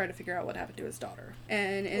to try to figure out what happened to his daughter.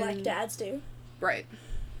 Like dads do. Right.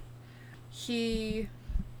 He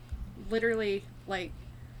literally, like,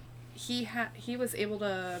 he was able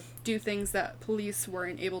to do things that police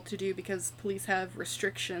weren't able to do because police have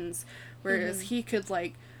restrictions, whereas he could,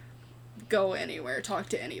 like, go anywhere, talk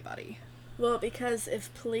to anybody. Well, because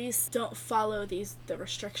if police don't follow the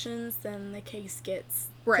restrictions, then the case gets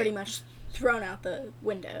pretty much thrown out the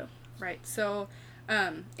window. Right. So,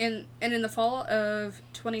 in the fall of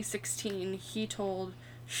 2016, he told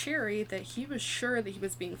Sherry that he was sure that he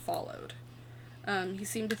was being followed. He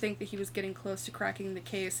seemed to think that he was getting close to cracking the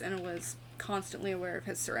case and was constantly aware of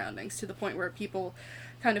his surroundings, to the point where people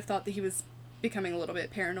kind of thought that he was becoming a little bit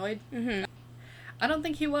paranoid. Mm-hmm. I don't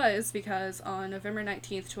think he was, because on November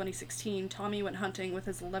 19th, 2016, Tommy went hunting with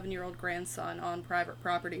his 11-year-old grandson on private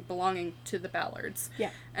property belonging to the Ballards.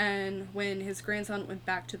 Yeah. And when his grandson went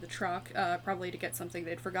back to the truck, probably to get something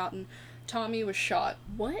they'd forgotten, Tommy was shot.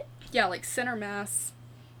 What? Yeah, like center mass,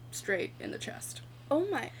 straight in the chest. Oh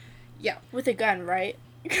my. Yeah. With a gun, right?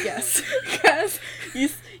 Yes. Because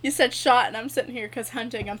you said shot, and I'm sitting here because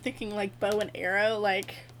hunting, I'm thinking like bow and arrow,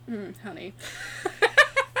 like... honey.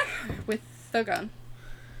 With the gun.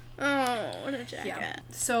 Oh, what a jackass. Yeah.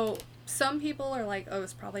 So, some people are like, oh,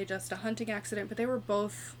 it's probably just a hunting accident, but they were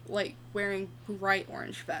both, like, wearing bright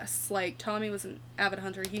orange vests. Like, Tommy was an avid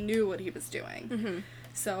hunter. He knew what he was doing. Mm-hmm.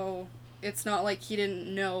 So, it's not like he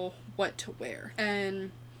didn't know what to wear.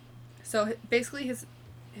 And so, basically,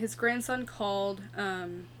 his grandson called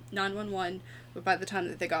 911, but by the time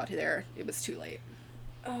that they got there, it was too late.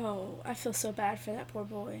 Oh, I feel so bad for that poor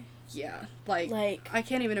boy. Yeah, like, I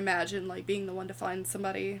can't even imagine, like, being the one to find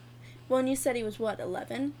somebody. Well, and you said he was, what,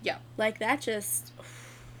 11? Yeah. Like, that just...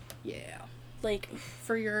 Yeah. Like...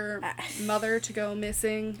 For your mother to go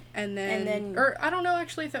missing, and then... Or, I don't know,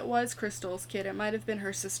 actually, if it was Crystal's kid. It might have been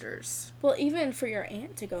her sister's. Well, even for your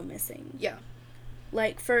aunt to go missing. Yeah.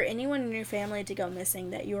 Like, for anyone in your family to go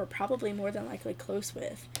missing that you are probably more than likely close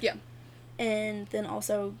with. Yeah. And then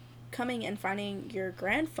also coming and finding your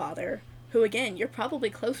grandfather, who, again, you're probably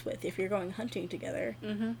close with if you're going hunting together,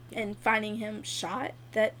 and finding him shot,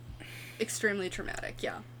 that... Extremely traumatic,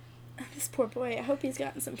 yeah. This poor boy, I hope he's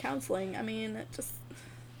gotten some counseling. I mean, it just...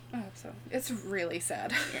 I hope so. It's really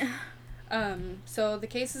sad. Yeah. So the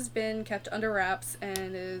case has been kept under wraps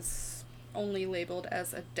and is only labeled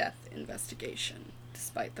as a death investigation,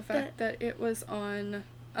 despite the fact that it was on...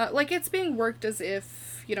 it's being worked as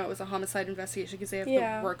if, it was a homicide investigation because they have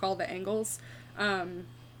to work all the angles.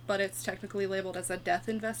 But it's technically labeled as a death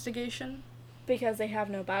investigation. Because they have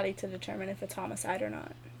no body to determine if it's homicide or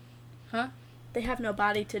not. Huh? They have no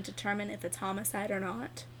body to determine if it's homicide or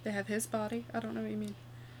not. They have his body? I don't know what you mean.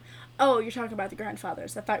 Oh, you're talking about the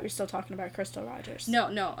grandfathers. I thought you were still talking about Crystal Rogers.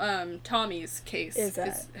 No. Tommy's case is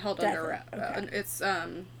held under wrap. Okay. It's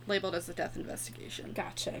labeled as a death investigation.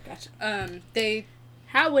 Gotcha.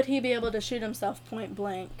 How would he be able to shoot himself point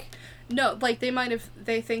blank? No,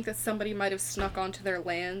 they think that somebody might have snuck onto their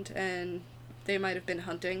land and they might have been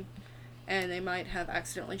hunting and they might have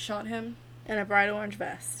accidentally shot him. In a bright orange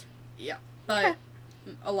vest. Yeah. But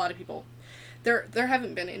a lot of people, there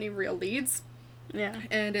haven't been any real leads. Yeah.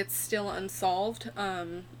 And it's still unsolved,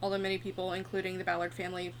 although many people, including the Ballard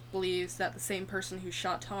family, believes that the same person who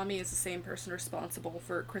shot Tommy is the same person responsible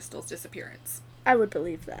for Crystal's disappearance. I would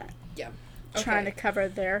believe that. Yeah. Okay. Trying to cover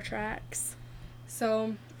their tracks.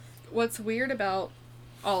 So, what's weird about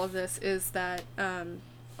all of this is that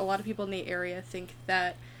a lot of people in the area think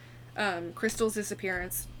that Crystal's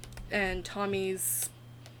disappearance and Tommy's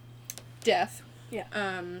death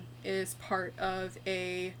is part of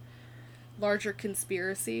a larger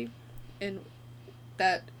conspiracy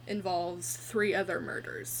that involves 3 other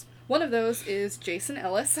murders. One of those is Jason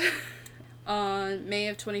Ellis. On May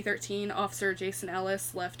of 2013, Officer Jason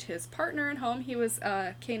Ellis left his partner at home. He was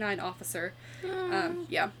a K-9 officer.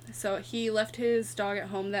 So he left his dog at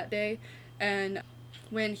home that day, and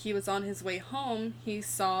when he was on his way home, he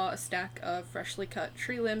saw a stack of freshly cut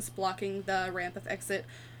tree limbs blocking the ramp of exit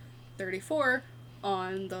 34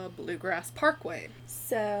 on the Bluegrass Parkway.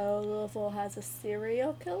 So Louisville has a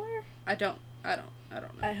serial killer? I don't know.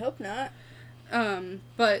 I hope not.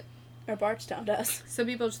 But or Bardstown does. Some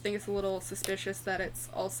people just think it's a little suspicious that it's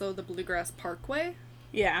also the Bluegrass Parkway.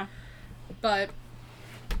 Yeah. But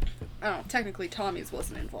I don't know, technically Tommy's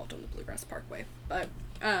wasn't involved on the Bluegrass Parkway, but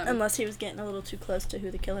unless he was getting a little too close to who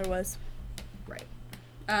the killer was. Right.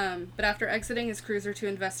 But after exiting his cruiser to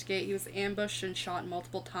investigate, he was ambushed and shot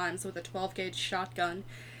multiple times with a 12-gauge shotgun,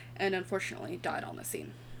 and unfortunately died on the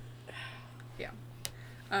scene. Yeah.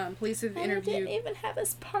 Police have interviewed... He didn't even have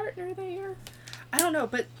his partner there. I don't know,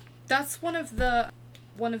 but that's one of the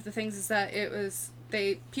things is that it was...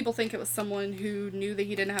 People think it was someone who knew that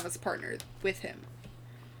he didn't have his partner with him.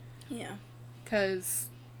 Yeah. Because,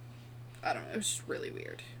 I don't know, it was just really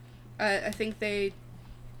weird. I think they...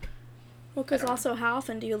 Well, because also, how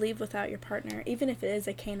often do you leave without your partner? Even if it is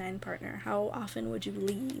a canine partner, how often would you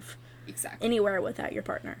leave? Exactly. Anywhere without your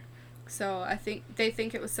partner? So, I think they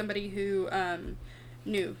think it was somebody who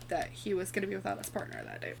knew that he was going to be without his partner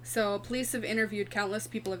that day. So, police have interviewed countless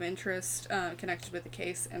people of interest connected with the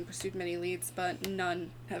case and pursued many leads, but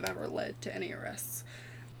none have ever led to any arrests.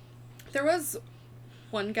 There was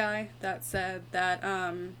one guy that said that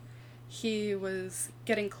he was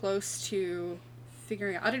getting close to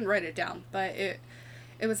figuring out... I didn't write it down, but it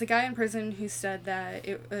was a guy in prison who said that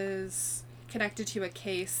it was connected to a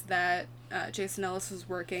case that Jason Ellis was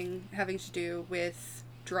having to do with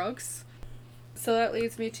drugs. So that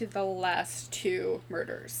leads me to the last 2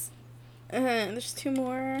 murders. There's 2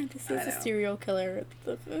 more. This is a serial killer.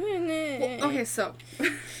 Well, okay, so...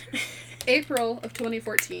 April of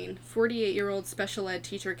 2014, 48-year-old special ed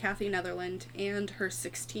teacher Kathy Netherland and her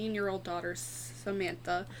 16-year-old daughter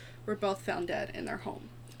Samantha were both found dead in their home.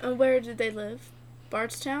 Where did they live?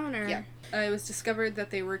 Bardstown, or? Yeah. It was discovered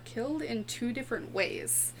that they were killed in 2 different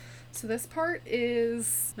ways. So this part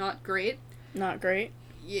is not great. Not great?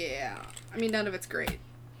 Yeah. I mean, none of it's great.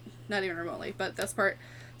 Not even remotely, but this part...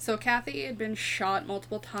 So Kathy had been shot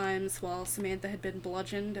multiple times while Samantha had been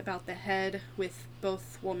bludgeoned about the head, with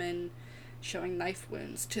both women showing knife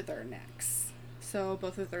wounds to their necks. So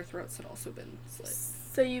both of their throats had also been slit.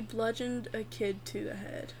 So you bludgeoned a kid to the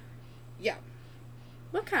head? Yeah.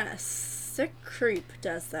 What kind of sick creep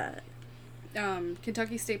does that?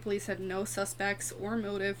 Kentucky State Police had no suspects or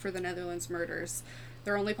motive for the Netherlands murders.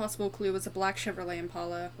 Their only possible clue was a black Chevrolet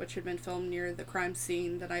Impala, which had been filmed near the crime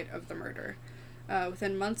scene the night of the murder.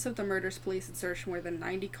 Within months of the murders, police had searched more than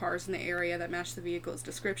 90 cars in the area that matched the vehicle's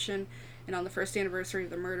description, and on the first anniversary of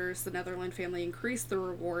the murders, the Netherland family increased the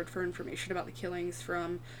reward for information about the killings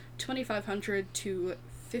from $2,500 to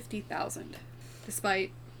 $50,000.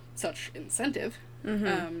 Despite such incentive,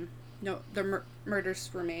 Mm-hmm. no, the murders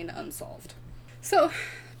remain unsolved. So,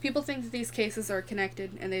 people think that these cases are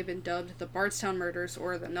connected, and they've been dubbed the Bardstown murders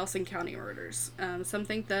or the Nelson County murders. Some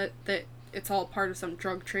think that it's all part of some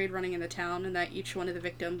drug trade running in the town, and that each one of the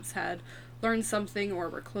victims had learned something or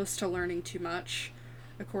were close to learning too much.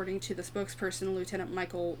 According to the spokesperson, Lieutenant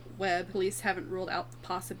Michael Webb, police haven't ruled out the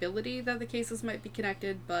possibility that the cases might be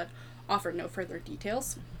connected, but offered no further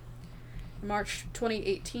details. In March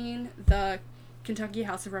 2018, the Kentucky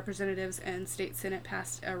House of Representatives and State Senate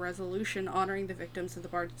passed a resolution honoring the victims of the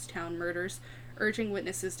Bardstown murders, urging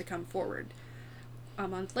witnesses to come forward. A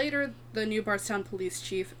month later, the new Bardstown police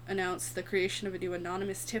chief announced the creation of a new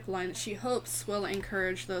anonymous tip line that she hopes will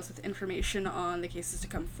encourage those with information on the cases to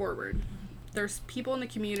come forward. There's people in the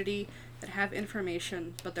community that have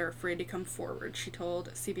information, but they're afraid to come forward, she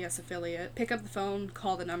told CBS affiliate. Pick up the phone,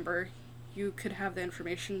 call the number. You could have the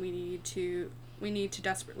information we need to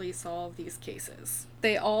desperately solve these cases.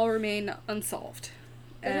 They all remain unsolved.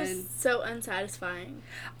 It is so unsatisfying.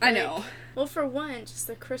 I know. Well, for one, just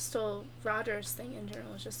the Crystal Rogers thing in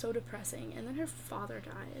general is just so depressing. And then her father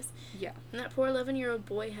dies. Yeah. And that poor 11-year-old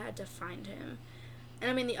boy had to find him.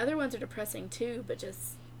 And I mean, the other ones are depressing too, but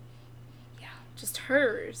just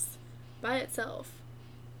hers by itself.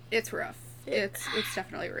 It's rough. It's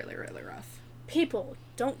definitely really, really rough. People,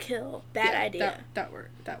 don't kill. Bad idea. That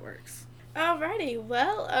works. Alrighty,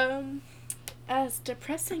 well, as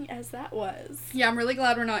depressing as that was. Yeah, I'm really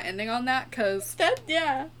glad we're not ending on that, because...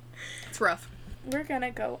 It's rough. We're gonna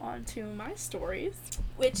go on to my stories,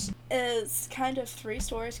 which is kind of 3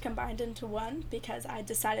 stories combined into one, because I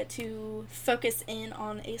decided to focus in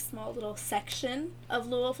on a small little section of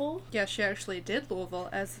Louisville. Yeah, she actually did Louisville,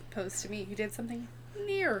 as opposed to me, who did something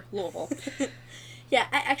near Louisville. Yeah,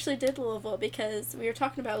 I actually did Louisville, because we were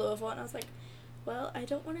talking about Louisville, and I was like, well, I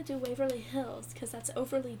don't want to do Waverly Hills, because that's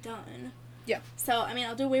overly done. Yeah. So, I mean,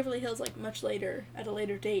 I'll do Waverly Hills, like, much later, at a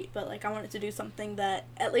later date, but, like, I wanted to do something that,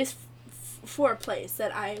 at least for a place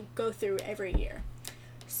that I go through every year.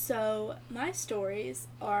 So, my stories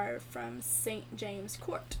are from St. James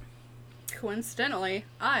Court. Coincidentally,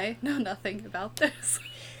 I know nothing about this.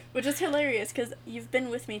 Which is hilarious, because you've been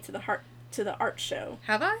with me to the art show.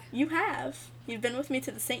 Have I? You have. You've been with me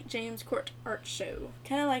to the St. James Court art show.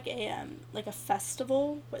 Kind of like a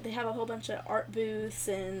festival, where they have a whole bunch of art booths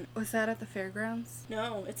and... Was that at the fairgrounds?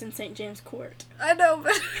 No, it's in St. James Court. I know,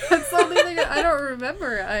 but that's the only thing I don't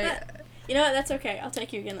remember. You know what, that's okay. I'll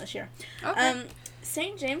take you again this year. Okay.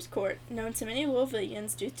 St. James Court, known to many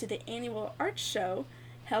Louisvillians due to the annual art show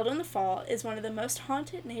held in the fall, is one of the most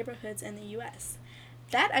haunted neighborhoods in the U.S.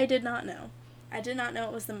 That I did not know. I did not know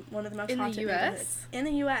it was one of the most haunted neighborhoods. In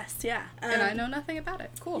the U.S., yeah. And I know nothing about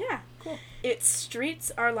it. Cool. Yeah. Cool. Its streets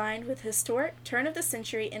are lined with historic,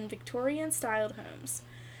 turn-of-the-century and Victorian-styled homes.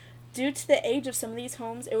 Due to the age of some of these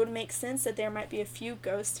homes, it would make sense that there might be a few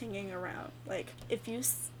ghosts hanging around. Like, I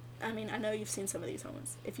know you've seen some of these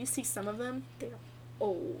homes. If you see some of them, they're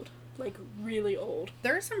old. Like, really old.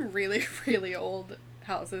 There are some really, really old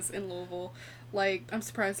houses in Louisville. Like, I'm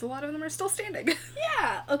surprised a lot of them are still standing.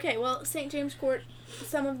 Yeah. Okay, well, St. James Court,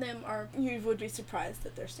 some of them you would be surprised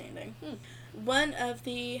that they're standing. One of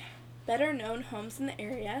the better-known homes in the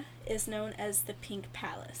area is known as the Pink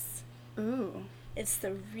Palace. Ooh. It's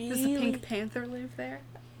the really... Does the Pink Panther live there?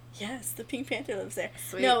 Yes, the Pink Panther lives there.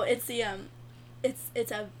 Sweet. No, it's the,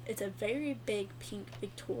 it's a very big pink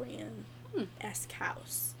Victorian-esque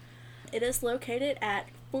house. It is located at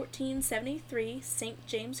 1473 St.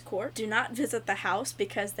 James Court. Do not visit the house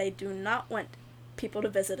because they do not want people to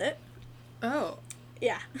visit it. Oh.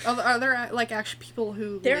 Yeah. Are there, like, actual people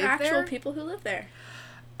who live there? There are actual people who live there.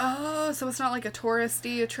 Oh, so it's not like a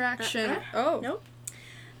touristy attraction. Oh. Nope.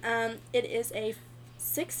 It is a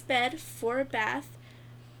 6-bed, 4-bath,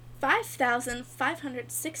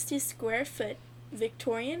 5,560 square foot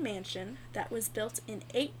Victorian mansion that was built in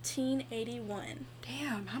 1881.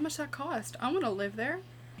 Damn, how much that cost? I want to live there.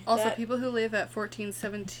 Also, people who live at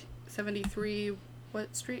 1473,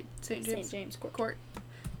 what street? St. James Court.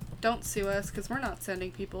 Don't sue us, because we're not sending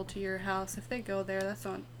people to your house. If they go there, that's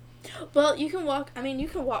on... Well, you can walk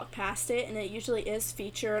past it, and it usually is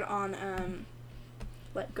featured on,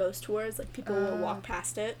 like, ghost tours. Like, people will walk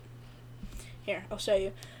past it. Here, I'll show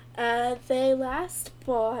you. They last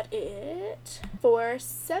bought it for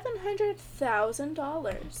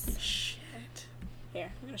 $700,000. Shit.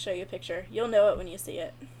 Here, I'm gonna show you a picture. You'll know it when you see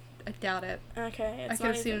it. I doubt it. Okay, I could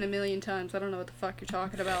have seen it a million times. I don't know what the fuck you're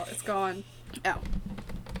talking about. It's gone. Oh.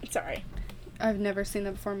 Sorry. I've never seen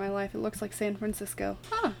that before in my life. It looks like San Francisco.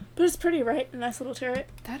 Huh. But it's pretty, right? A nice little turret.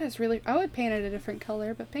 That is really... I would paint it a different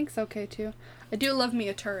color, but pink's okay, too. I do love me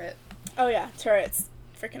a turret. Oh, yeah. Turrets.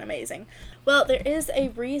 freaking amazing. Well, there is a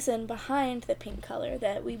reason behind the pink color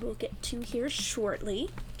that we will get to here shortly.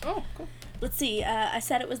 Oh, cool. Let's see. I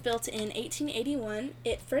said it was built in 1881.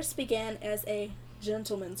 It first began as a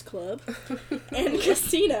gentleman's club and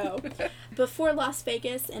casino before Las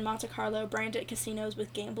Vegas and Monte Carlo branded casinos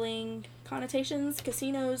with gambling connotations.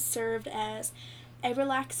 Casinos served as a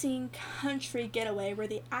relaxing country getaway where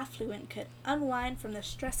the affluent could unwind from the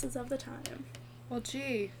stresses of the time. Well,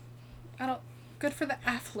 gee, good for the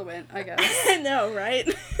affluent, I guess. I know, right?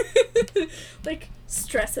 Like,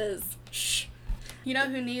 stresses. Shh. You know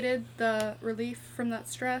who needed the relief from that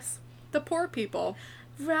stress? The poor people.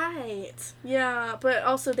 Right. Yeah, but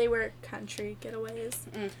also they were country getaways.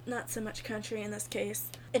 Not so much country in this case.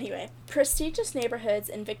 Anyway, prestigious neighborhoods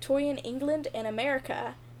in Victorian England and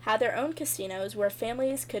America had their own casinos where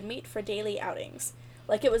families could meet for daily outings.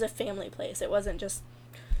 Like, it was a family place. It wasn't just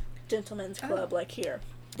gentleman's club like here.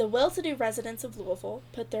 The well-to-do residents of Louisville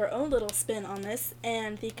put their own little spin on this,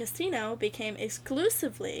 and the casino became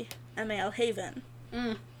exclusively a male haven.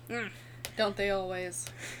 Don't they always?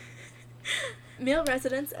 Male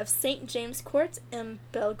residents of St. James Court and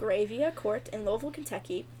Belgravia Court in Louisville,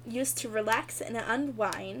 Kentucky, used to relax and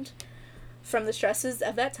unwind from the stresses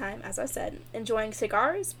of that time, as I said, enjoying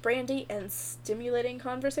cigars, brandy, and stimulating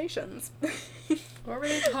conversations. What were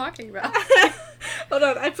they talking about? Hold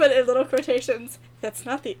on, I put in little quotations. That's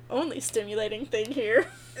not the only stimulating thing here.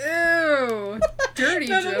 Ew! Dirty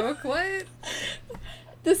joke, what?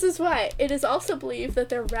 This is why. It is also believed that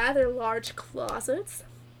their rather large closets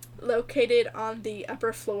located on the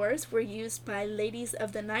upper floors were used by ladies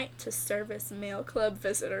of the night to service male club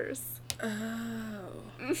visitors. Oh.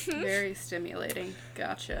 Very stimulating.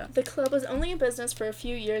 Gotcha. The club was only in business for a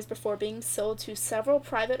few years before being sold to several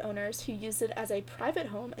private owners who used it as a private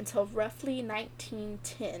home until roughly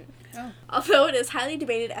 1910. Oh. Although it is highly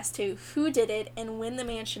debated as to who did it and when the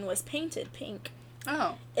mansion was painted pink.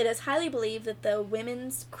 Oh. It is highly believed that the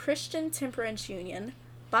Women's Christian Temperance Union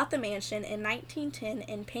bought the mansion in 1910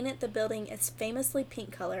 and painted the building its famously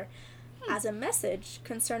pink color as a message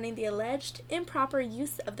concerning the alleged improper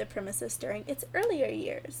use of the premises during its earlier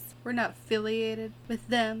years. We're not affiliated with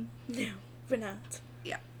them. No, we're not.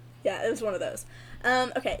 Yeah. Yeah, it was one of those.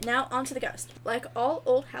 Okay, now on to the ghost. Like all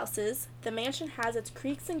old houses, the mansion has its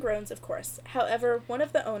creaks and groans, of course. However, one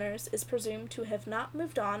of the owners is presumed to have not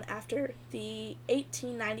moved on after the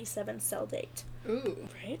 1897 sell date. Ooh.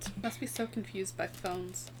 Right? Must be so confused by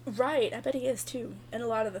phones. Right, I bet he is too. And a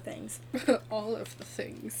lot of the things. All of the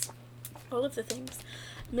things. All of the things.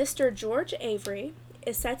 Mr. George Avery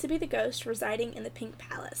is said to be the ghost residing in the Pink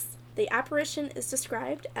Palace. The apparition is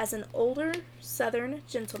described as an older Southern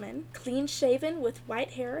gentleman, clean-shaven with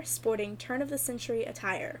white hair, sporting turn-of-the-century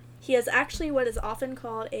attire. He is actually what is often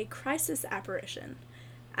called a crisis apparition,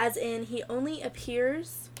 as in he only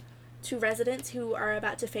appears to residents who are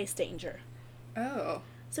about to face danger. Oh.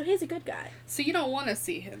 So he's a good guy. So you don't want to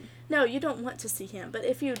see him? No, you don't want to see him, but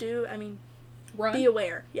if you do, I mean, run. Be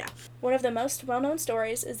aware, yeah. One of the most well-known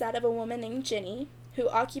stories is that of a woman named Jenny, who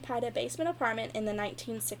occupied a basement apartment in the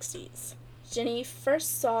 1960s. Jenny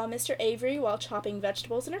first saw Mr. Avery while chopping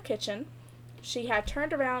vegetables in her kitchen. She had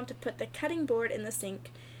turned around to put the cutting board in the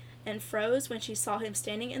sink and froze when she saw him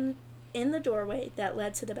standing in the doorway that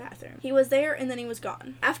led to the bathroom. He was there and then he was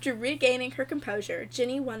gone. After regaining her composure,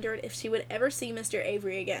 Jenny wondered if she would ever see Mr.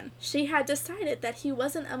 Avery again. She had decided that he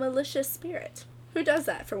wasn't a malicious spirit. Who does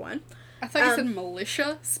that, for one? I thought you said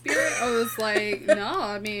militia spirit. I was like, no,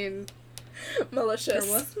 I mean... Malicious.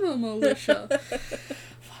 There was no militia.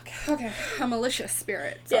 Fuck. Okay, a malicious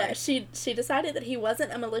spirit. Sorry. Yeah, she decided that he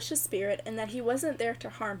wasn't a malicious spirit and that he wasn't there to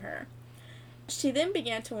harm her. She then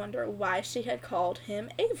began to wonder why she had called him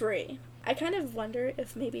Avery. I kind of wonder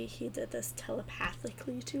if maybe he did this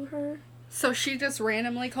telepathically to her. So she just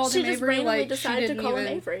randomly called him Avery? She just randomly like, decided to call him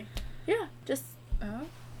Avery. Yeah, just... Oh?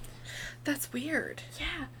 That's weird.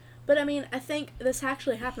 Yeah. But, I mean, I think this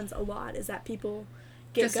actually happens a lot, is that people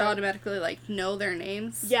just automatically, like, know their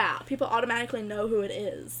names? Yeah, people automatically know who it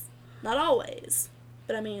is. Not always,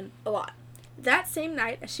 but, I mean, a lot. That same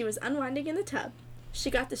night, as she was unwinding in the tub,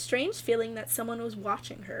 she got the strange feeling that someone was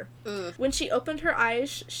watching her. Ugh. When she opened her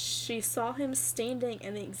eyes, she saw him standing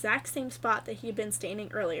in the exact same spot that he had been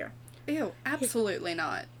standing earlier. Ew, absolutely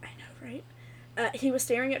not. I know, right? He was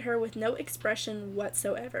staring at her with no expression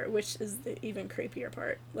whatsoever, which is the even creepier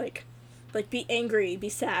part. Like, be angry, be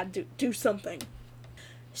sad, do something.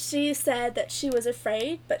 She said that she was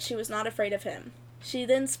afraid, but she was not afraid of him. She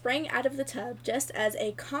then sprang out of the tub just as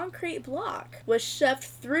a concrete block was shoved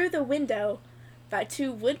through the window by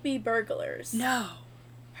two would-be burglars. No.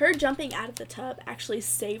 Her jumping out of the tub actually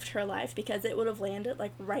saved her life because it would have landed,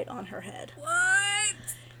 like, right on her head.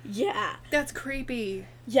 What? Yeah. That's creepy.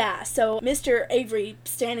 Yeah, so Mr. Avery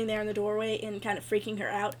standing there in the doorway and kind of freaking her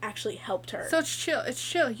out actually helped her. So it's chill. It's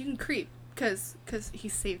chill. You can creep because he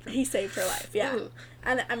saved her. He saved her life, yeah. Ooh.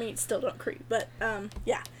 And I mean, still don't creep, but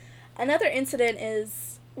yeah. Another incident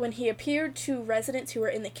is when he appeared to residents who were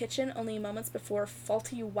in the kitchen only moments before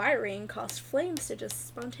faulty wiring caused flames to just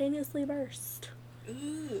spontaneously burst.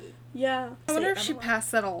 Ooh. Yeah. I wonder if she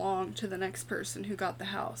passed that along to the next person who got the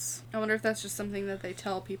house. I wonder if that's just something that they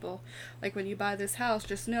tell people. Like, when you buy this house,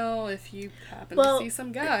 just know if you happen to see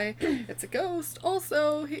some guy, it's a ghost.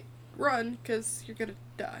 Also, run, because you're gonna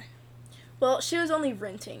die. Well, she was only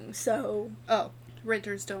renting, so... Oh,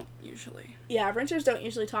 renters don't usually. Yeah, renters don't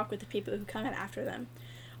usually talk with the people who come in after them.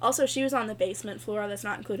 Also, she was on the basement floor, that's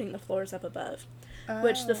not including the floors up above. Oh.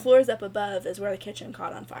 Which, the floors up above is where the kitchen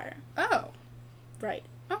caught on fire. Oh. Right.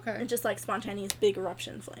 Okay. And just, like, spontaneous big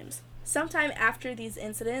eruption flames. Sometime after these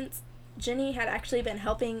incidents, Jenny had actually been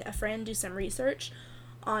helping a friend do some research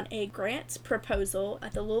on a grant proposal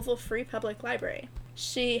at the Louisville Free Public Library.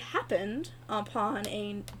 She happened upon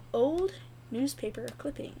an old newspaper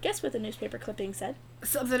clipping. Guess what the newspaper clipping said?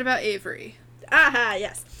 Something about Avery. Aha,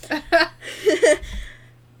 yes.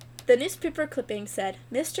 The newspaper clipping said,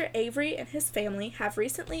 Mr. Avery and his family have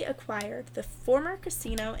recently acquired the former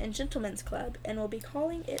casino and gentlemen's club and will be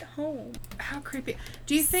calling it home. How creepy.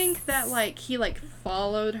 Do you think that, like, he, like,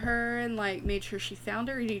 followed her and, like, made sure she found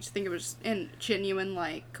her, or do you think it was a genuine,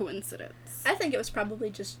 like, coincidence? I think it was probably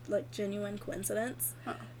just, like, genuine coincidence.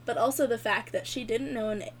 Huh. But also the fact that she didn't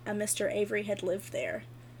know a Mr. Avery had lived there.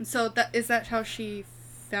 And so is that how she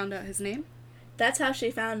found out his name? That's how she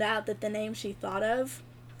found out that the name she thought of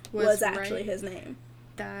was actually his name.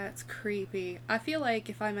 That's creepy. I feel like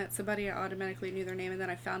if I met somebody I automatically knew their name and then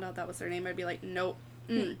I found out that was their name, I'd be like, nope,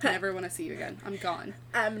 never want to see you again. I'm gone.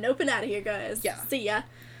 I'm noping out of here, guys. Yeah. See ya.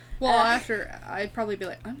 Well, after, I'd probably be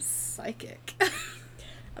like, I'm psychic.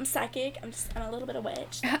 I'm psychic. I'm a little bit of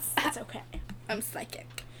witch. That's okay. I'm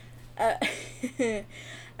psychic.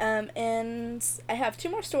 And I have 2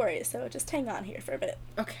 more stories, so just hang on here for a bit.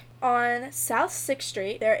 Okay. On South 6th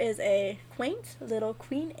Street, there is a quaint little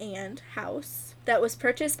Queen Anne house that was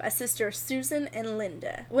purchased by Sister Susan and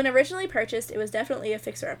Linda. When originally purchased, it was definitely a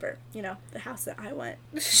fixer-upper. You know, the house that I want.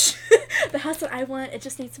 The house that I want, it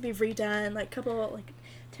just needs to be redone, like,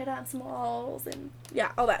 tear down some walls, and,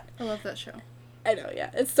 yeah, all that. I love that show. I know, yeah,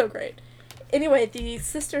 it's so great. Anyway, the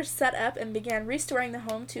sisters set up and began restoring the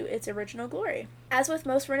home to its original glory. As with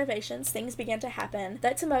most renovations, things began to happen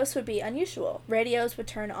that to most would be unusual. Radios would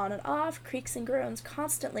turn on and off, creaks and groans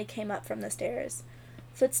constantly came up from the stairs.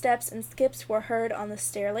 Footsteps and skips were heard on the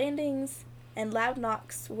stair landings, and loud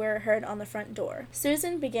knocks were heard on the front door.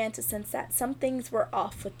 Susan began to sense that some things were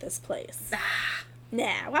off with this place.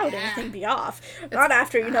 Nah, why would anything be off? Not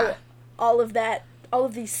after, you know, all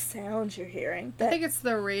of these sounds you're hearing. I think it's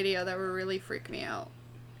the radio that would really freak me out.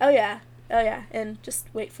 Oh yeah, and just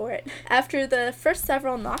wait for it. After the first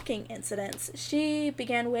several knocking incidents, she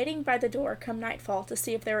began waiting by the door come nightfall to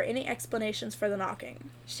see if there were any explanations for the knocking.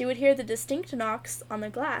 She would hear the distinct knocks on the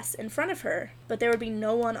glass in front of her, but there would be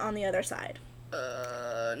no one on the other side.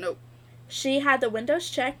 Nope. She had the windows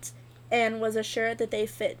checked and was assured that they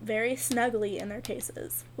fit very snugly in their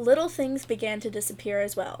cases. Little things began to disappear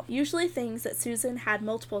as well, usually things that Susan had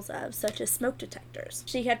multiples of, such as smoke detectors.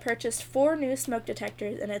 She had purchased 4 new smoke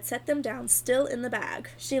detectors and had set them down still in the bag.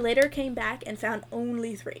 She later came back and found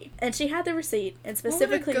only 3. And she had the receipt, and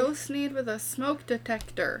specifically... What would a ghost need with a smoke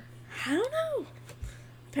detector? I don't know.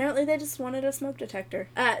 Apparently they just wanted a smoke detector.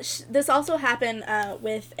 This also happened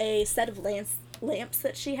with a set of lamps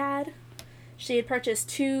that she had. She had purchased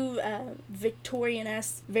 2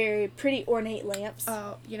 Victorian-esque, very pretty ornate lamps.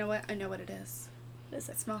 Oh, you know what? I know what it is. What is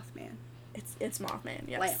it? It's Mothman. It's Mothman,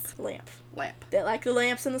 yes. Lamp. They like the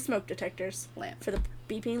lamps and the smoke detectors. Lamp. For the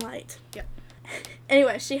beeping light. Yep.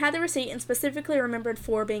 Anyway, she had the receipt and specifically remembered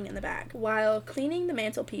 4 being in the bag. While cleaning the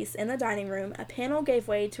mantelpiece in the dining room, a panel gave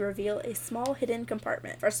way to reveal a small hidden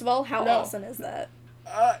compartment. First of all, how awesome is that?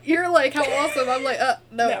 You're like, how awesome? I'm like,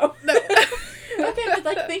 no. Okay, but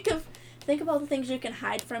like, think of all the things you can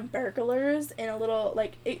hide from burglars in a little,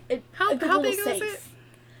 like, how big was it?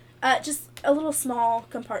 Just a little small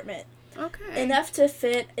compartment. Okay. Enough to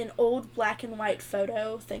fit an old black and white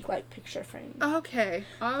photo. Think like picture frame. Okay.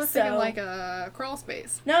 I was thinking like a crawl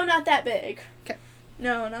space. No, not that big. Okay.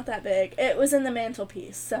 No, not that big. It was in the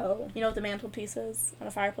mantelpiece. So, you know what the mantelpiece is on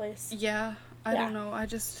a fireplace? Yeah. I don't know. I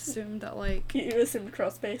just assumed that, like... You assumed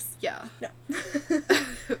crawl space? Yeah. No.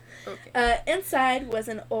 Okay. Inside was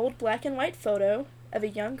an old black and white photo of a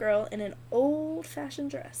young girl in an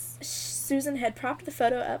old-fashioned dress. Susan had propped the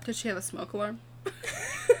photo up. Did she have a smoke alarm?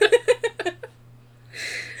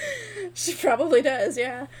 She probably does,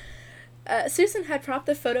 yeah. Susan had propped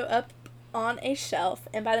the photo up on a shelf,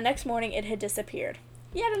 and by the next morning it had disappeared.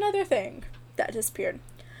 Yet another thing that disappeared.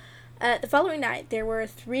 The following night, there were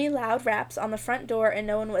 3 loud raps on the front door and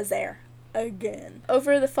no one was there. Again.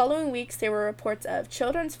 Over the following weeks, there were reports of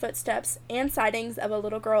children's footsteps and sightings of a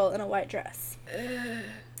little girl in a white dress.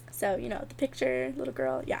 So, the picture, little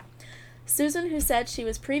girl, yeah. Susan, who said she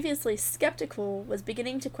was previously skeptical, was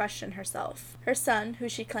beginning to question herself. Her son, who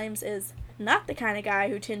she claims is not the kind of guy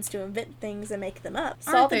who tends to invent things and make them up,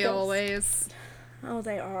 Aren't they always? Oh,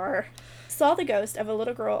 they are. Saw the ghost of a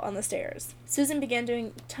little girl on the stairs. Susan began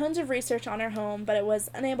doing tons of research on her home, but it was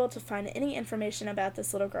unable to find any information about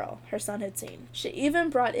this little girl her son had seen. She even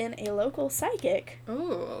brought in a local psychic.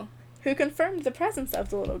 Ooh. Who confirmed the presence of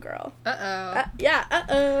the little girl.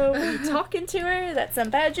 Uh-oh. Were you talking to her? That's some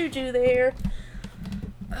bad juju there.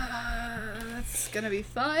 That's gonna be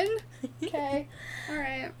fun. Okay.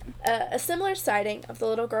 Alright. A similar sighting of the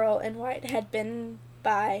little girl in white had been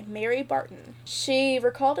by Mary Barton. She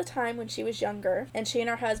recalled a time when she was younger, and she and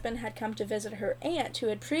her husband had come to visit her aunt who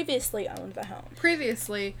had previously owned the home.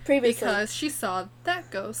 Previously. Because she saw that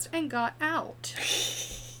ghost and got out.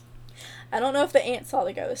 I don't know if the aunt saw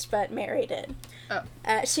the ghost, but Mary did. Oh.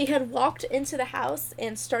 She had walked into the house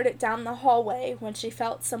and started down the hallway when she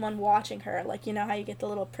felt someone watching her. Like, you know how you get the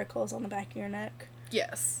little prickles on the back of your neck?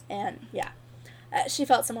 Yes. And, yeah. She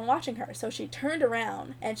felt someone watching her, so she turned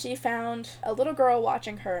around, and she found a little girl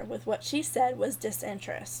watching her with what she said was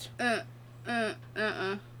disinterest. Yeah.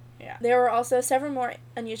 There were also several more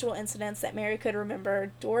unusual incidents that Mary could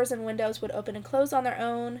remember. Doors and windows would open and close on their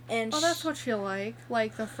own, and that's what you like?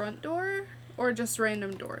 Like the front door? Or just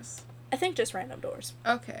random doors? I think just random doors.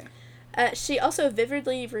 Okay. She also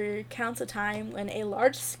vividly recounts a time when a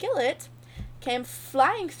large skillet came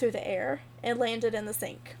flying through the air and landed in the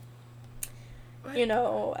sink. What?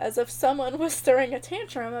 As if someone was throwing a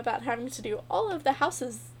tantrum about having to do all of the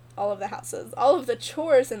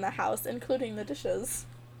chores in the house, including the dishes.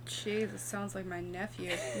 Jeez, this sounds like my nephew.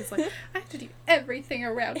 He's like, I have to do everything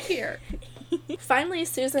around here. Finally,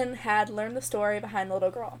 Susan had learned the story behind the little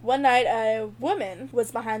girl. One night, a woman was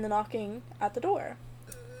behind the knocking at the door.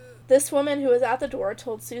 This woman who was at the door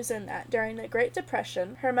told Susan that during the Great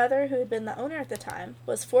Depression, her mother, who had been the owner at the time,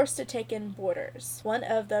 was forced to take in boarders. One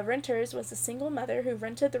of the renters was a single mother who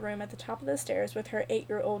rented the room at the top of the stairs with her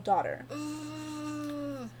 8-year-old daughter.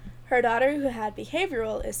 Her daughter, who had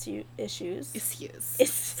behavioral issues. Bless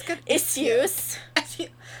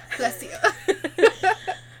you.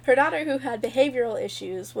 Her daughter, who had behavioral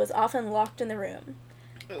issues, was often locked in the room.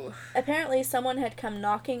 Ooh. Apparently, someone had come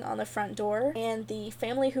knocking on the front door, and the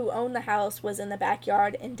family who owned the house was in the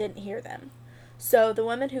backyard and didn't hear them. So the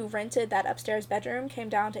woman who rented that upstairs bedroom came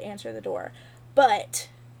down to answer the door. But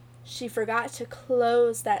she forgot to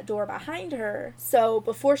close that door behind her, so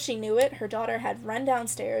before she knew it, her daughter had run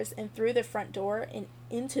downstairs and through the front door and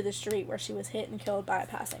into the street where she was hit and killed by a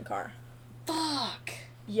passing car. Fuck!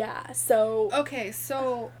 Yeah, so... Okay,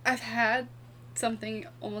 so I've had something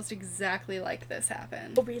almost exactly like this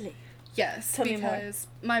happen. Oh, really? Yes, because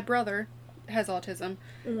my brother has autism,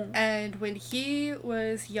 and when he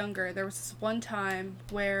was younger, there was this one time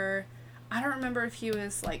where... I don't remember if he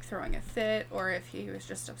was, throwing a fit or if he was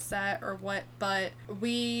just upset or what, but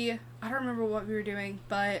I don't remember what we were doing,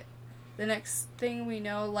 but the next thing we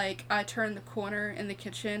know, I turned the corner in the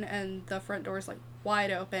kitchen and the front door is,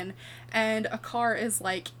 wide open, and a car is,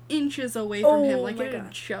 inches away from him, it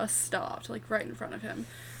had just stopped, right in front of him.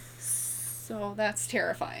 So that's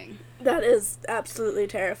terrifying. That is absolutely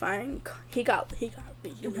terrifying. He got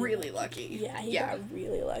really lucky. Yeah, he got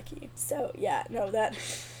really lucky. So, yeah, no, that...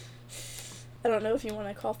 I don't know if you want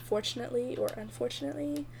to call fortunately or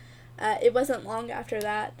unfortunately. It wasn't long after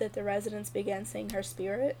that the residents began seeing her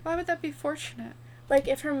spirit. Why would that be fortunate?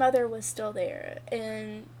 If her mother was still there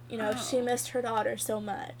and, she missed her daughter so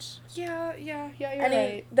much. Yeah, you're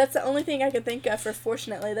right. That's the only thing I could think of for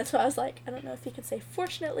fortunately. That's why I was I don't know if you could say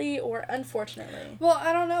fortunately or unfortunately. Well,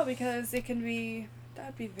 I don't know, because it can be,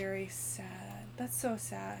 that'd be very sad. That's so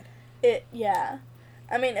sad. Yeah.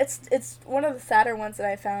 It's one of the sadder ones that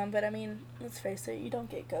I found, but let's face it, you don't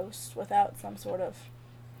get ghosts without some sort of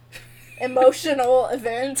emotional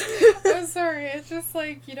event. I'm sorry, it's just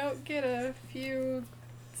you don't get a few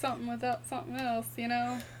something without something else, you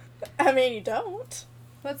don't.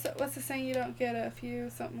 What's the saying, you don't get a few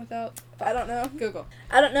something without... I don't know. Google.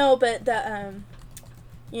 I don't know, but the,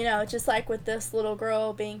 just with this little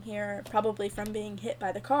girl being here, probably from being hit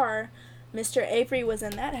by the car, Mr. Avery was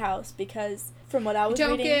in that house because, from what I was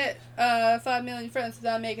reading... Don't get 5 million friends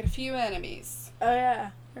without making a few enemies. Oh,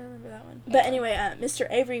 yeah. I remember that one. But anyway, Mr.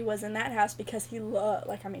 Avery was in that house because he loved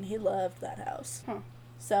that house. Huh.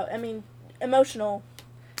 So, I mean, emotional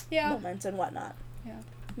moments and whatnot. Yeah.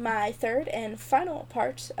 My third and final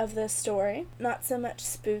part of this story, not so much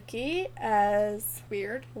spooky as...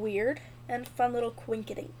 Weird and fun little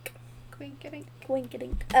quinkadink.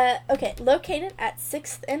 Quinkadink. Okay, located at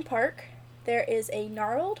 6th and Park, there is a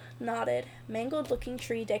gnarled, knotted, mangled-looking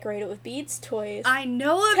tree decorated with beads, toys... I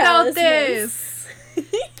know about this!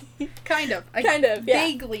 Kind of, yeah.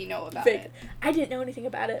 Vaguely know about it. I didn't know anything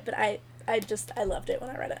about it, but I loved it when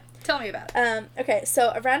I read it. Tell me about it. Okay,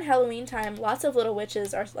 so around Halloween time, lots of little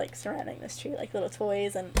witches are, like, surrounding this tree, like little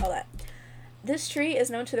toys and all that. This tree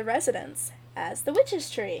is known to the residents as the witch's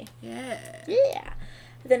tree. Yeah.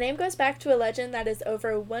 The name goes back to a legend that is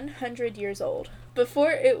over 100 years old.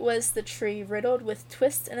 Before it was the tree riddled with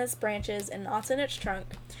twists in its branches and knots in its trunk,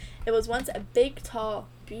 it was once a big, tall,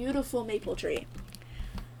 beautiful maple tree.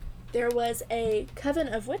 There was a coven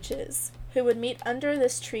of witches who would meet under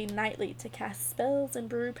this tree nightly to cast spells and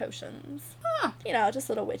brew potions. Huh. You know, just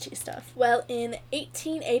little witchy stuff. Well, in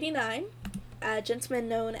 1889, a gentleman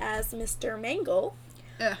known as Mr. Mangle...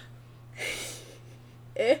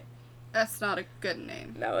 That's not a good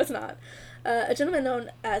name. No, it's not. A gentleman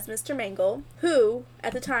known as Mr. Mangle, who,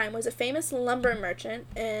 at the time, was a famous lumber merchant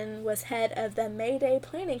and was head of the May Day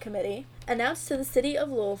Planning Committee, announced to the city of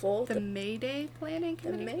Louisville... The May Day Planning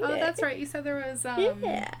Committee? May Oh, Day. that's right. You said there was,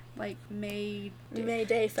 like, May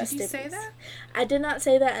Day festivities. Did you say that? I did not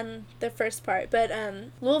say that in the first part, but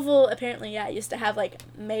Louisville apparently, used to have, like,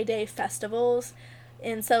 May Day festivals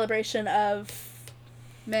in celebration of...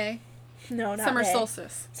 May? No, not Summer May.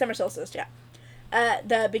 solstice. Summer solstice, yeah. It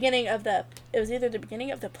was either the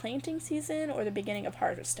beginning of the planting season or the beginning of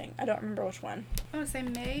harvesting. I don't remember which one. I would say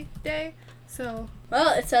May Day, so...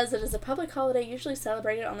 Well, it says it is a public holiday usually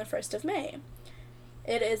celebrated on the 1st of May.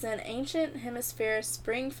 It is an ancient hemisphere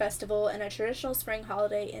spring festival and a traditional spring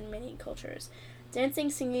holiday in many cultures.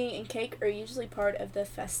 Dancing, singing, and cake are usually part of the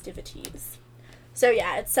festivities. So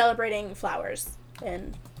yeah, it's celebrating flowers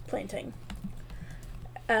and planting.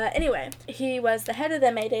 Anyway, he was the head of the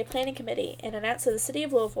May Day Planning Committee and announced to the city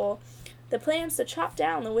of Louisville the plans to chop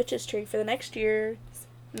down the witch's tree for the next year's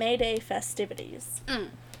May Day festivities.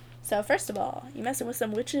 So, first of all, you're messing with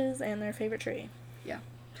some witches and their favorite tree. Yeah.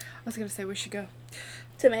 I was going to say we should go.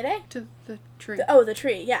 To May Day? To the tree. The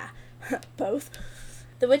tree, yeah. Both.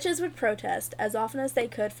 The witches would protest as often as they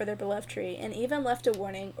could for their beloved tree and even left a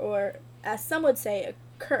warning, or, as some would say, a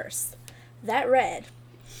curse, that read...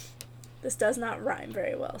 This does not rhyme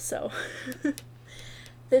very well, so.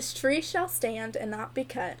 This tree shall stand and not be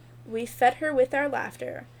cut. We fed her with our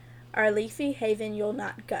laughter. Our leafy haven you'll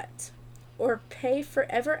not gut. Or pay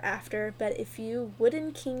forever after, but if you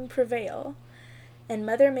wooden king prevail, and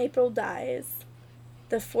Mother Maple dies,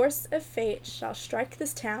 the force of fate shall strike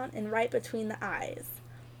this town and right between the eyes.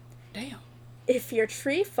 Damn. If your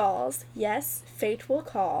tree falls, yes, fate will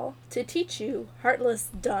call to teach you, heartless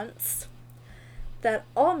dunce, that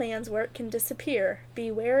all man's work can disappear.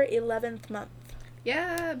 Beware 11th month.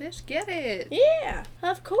 Yeah, bitch, get it. Yeah,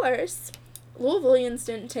 of course. Louisvillians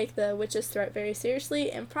didn't take the witch's threat very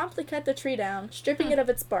seriously and promptly cut the tree down, stripping it of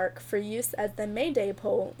its bark for use as the May Day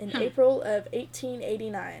pole in April of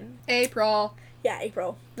 1889. April. Yeah,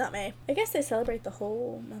 April, not May. I guess they celebrate the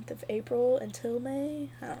whole month of April until May.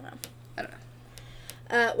 I don't know.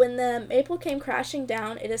 When the maple came crashing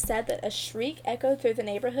down, it is said that a shriek echoed through the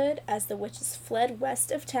neighborhood as the witches fled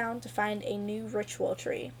west of town to find a new ritual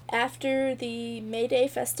tree. After the May Day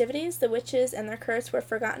festivities, the witches and their curse were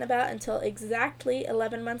forgotten about until exactly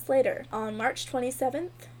 11 months later. On March 27th,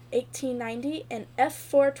 1890, an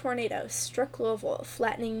F4 tornado struck Louisville,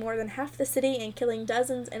 flattening more than half the city and killing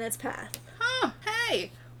dozens in its path. Huh,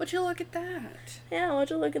 hey! Would you look at that? Yeah, would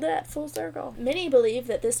you look at that? Full circle. Many believe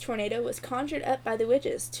that this tornado was conjured up by the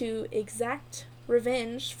witches to exact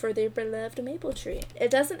revenge for their beloved maple tree. It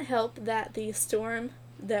doesn't help that the storm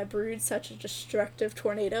that brewed such a destructive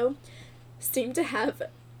tornado seemed to have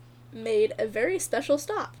made a very special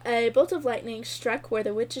stop. A bolt of lightning struck where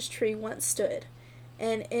the witch's tree once stood,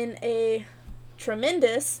 and in a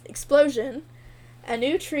tremendous explosion, a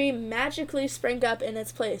new tree magically sprang up in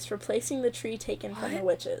its place, replacing the tree taken from the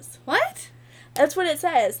witches. What? That's what it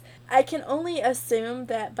says. I can only assume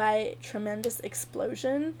that by tremendous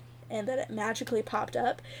explosion, and that it magically popped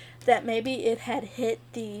up, that maybe it had hit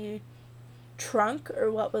the trunk,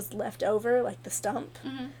 or what was left over, like the stump,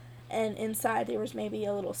 and inside there was maybe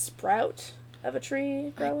a little sprout of a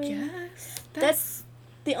tree growing. I guess. That's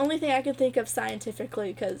the only thing I can think of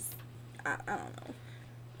scientifically, because I don't know.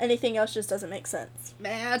 Anything else just doesn't make sense.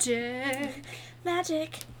 Magic.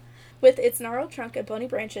 Magic. With its gnarled trunk and bony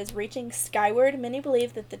branches reaching skyward, many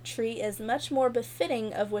believe that the tree is much more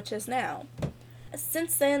befitting of witches now.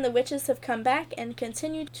 Since then, the witches have come back and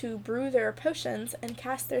continue to brew their potions and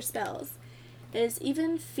cast their spells. It is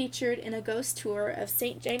even featured in a ghost tour of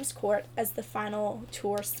St. James Court as the final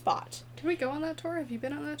tour spot. Did we go on that tour? Have you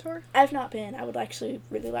been on that tour? I've not been. I would actually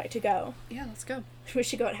really like to go. Yeah, let's go. We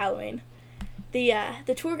should go at Halloween.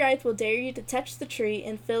 The tour guides will dare you to touch the tree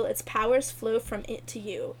and feel its powers flow from it to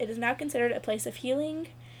you. It is now considered a place of healing.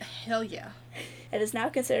 Hell yeah. It is now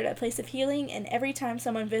considered a place of healing, and every time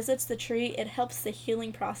someone visits the tree, it helps the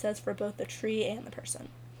healing process for both the tree and the person.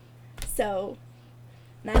 So,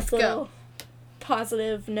 nice little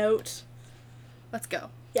positive note. Let's go.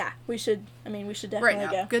 Yeah, we should definitely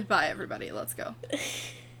go. Goodbye, everybody. Let's go.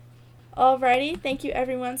 Alrighty, thank you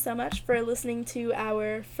everyone so much for listening to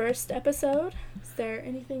our first episode. Is there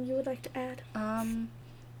anything you would like to add?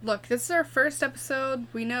 Look, this is our first episode.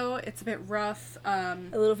 We know it's a bit rough. A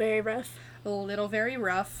little very rough.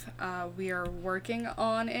 We are working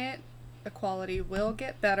on it. The quality will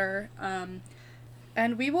get better.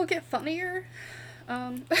 And we will get funnier.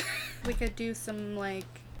 We could do some,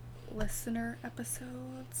 listener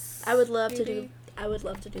episodes. I would love to do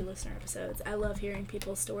listener episodes. I love hearing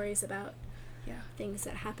people's stories about things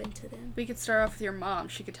that happened to them. We could start off with your mom.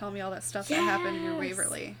 She could tell me all that stuff that happened in your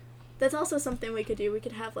Waverly. That's also something we could do. We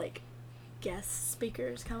could have, guest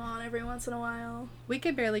speakers come on every once in a while. We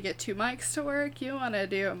could barely get 2 mics to work. You want to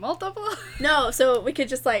do multiple? No, so we could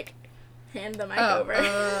just, hand the mic over.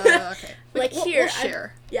 Okay. Here. We'll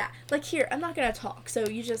share. Here, I'm not going to talk, so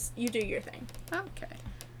you do your thing. Okay.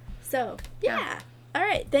 So, yeah. All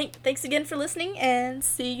right. Thanks again for listening, and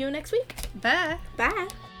see you next week. Bye. Bye.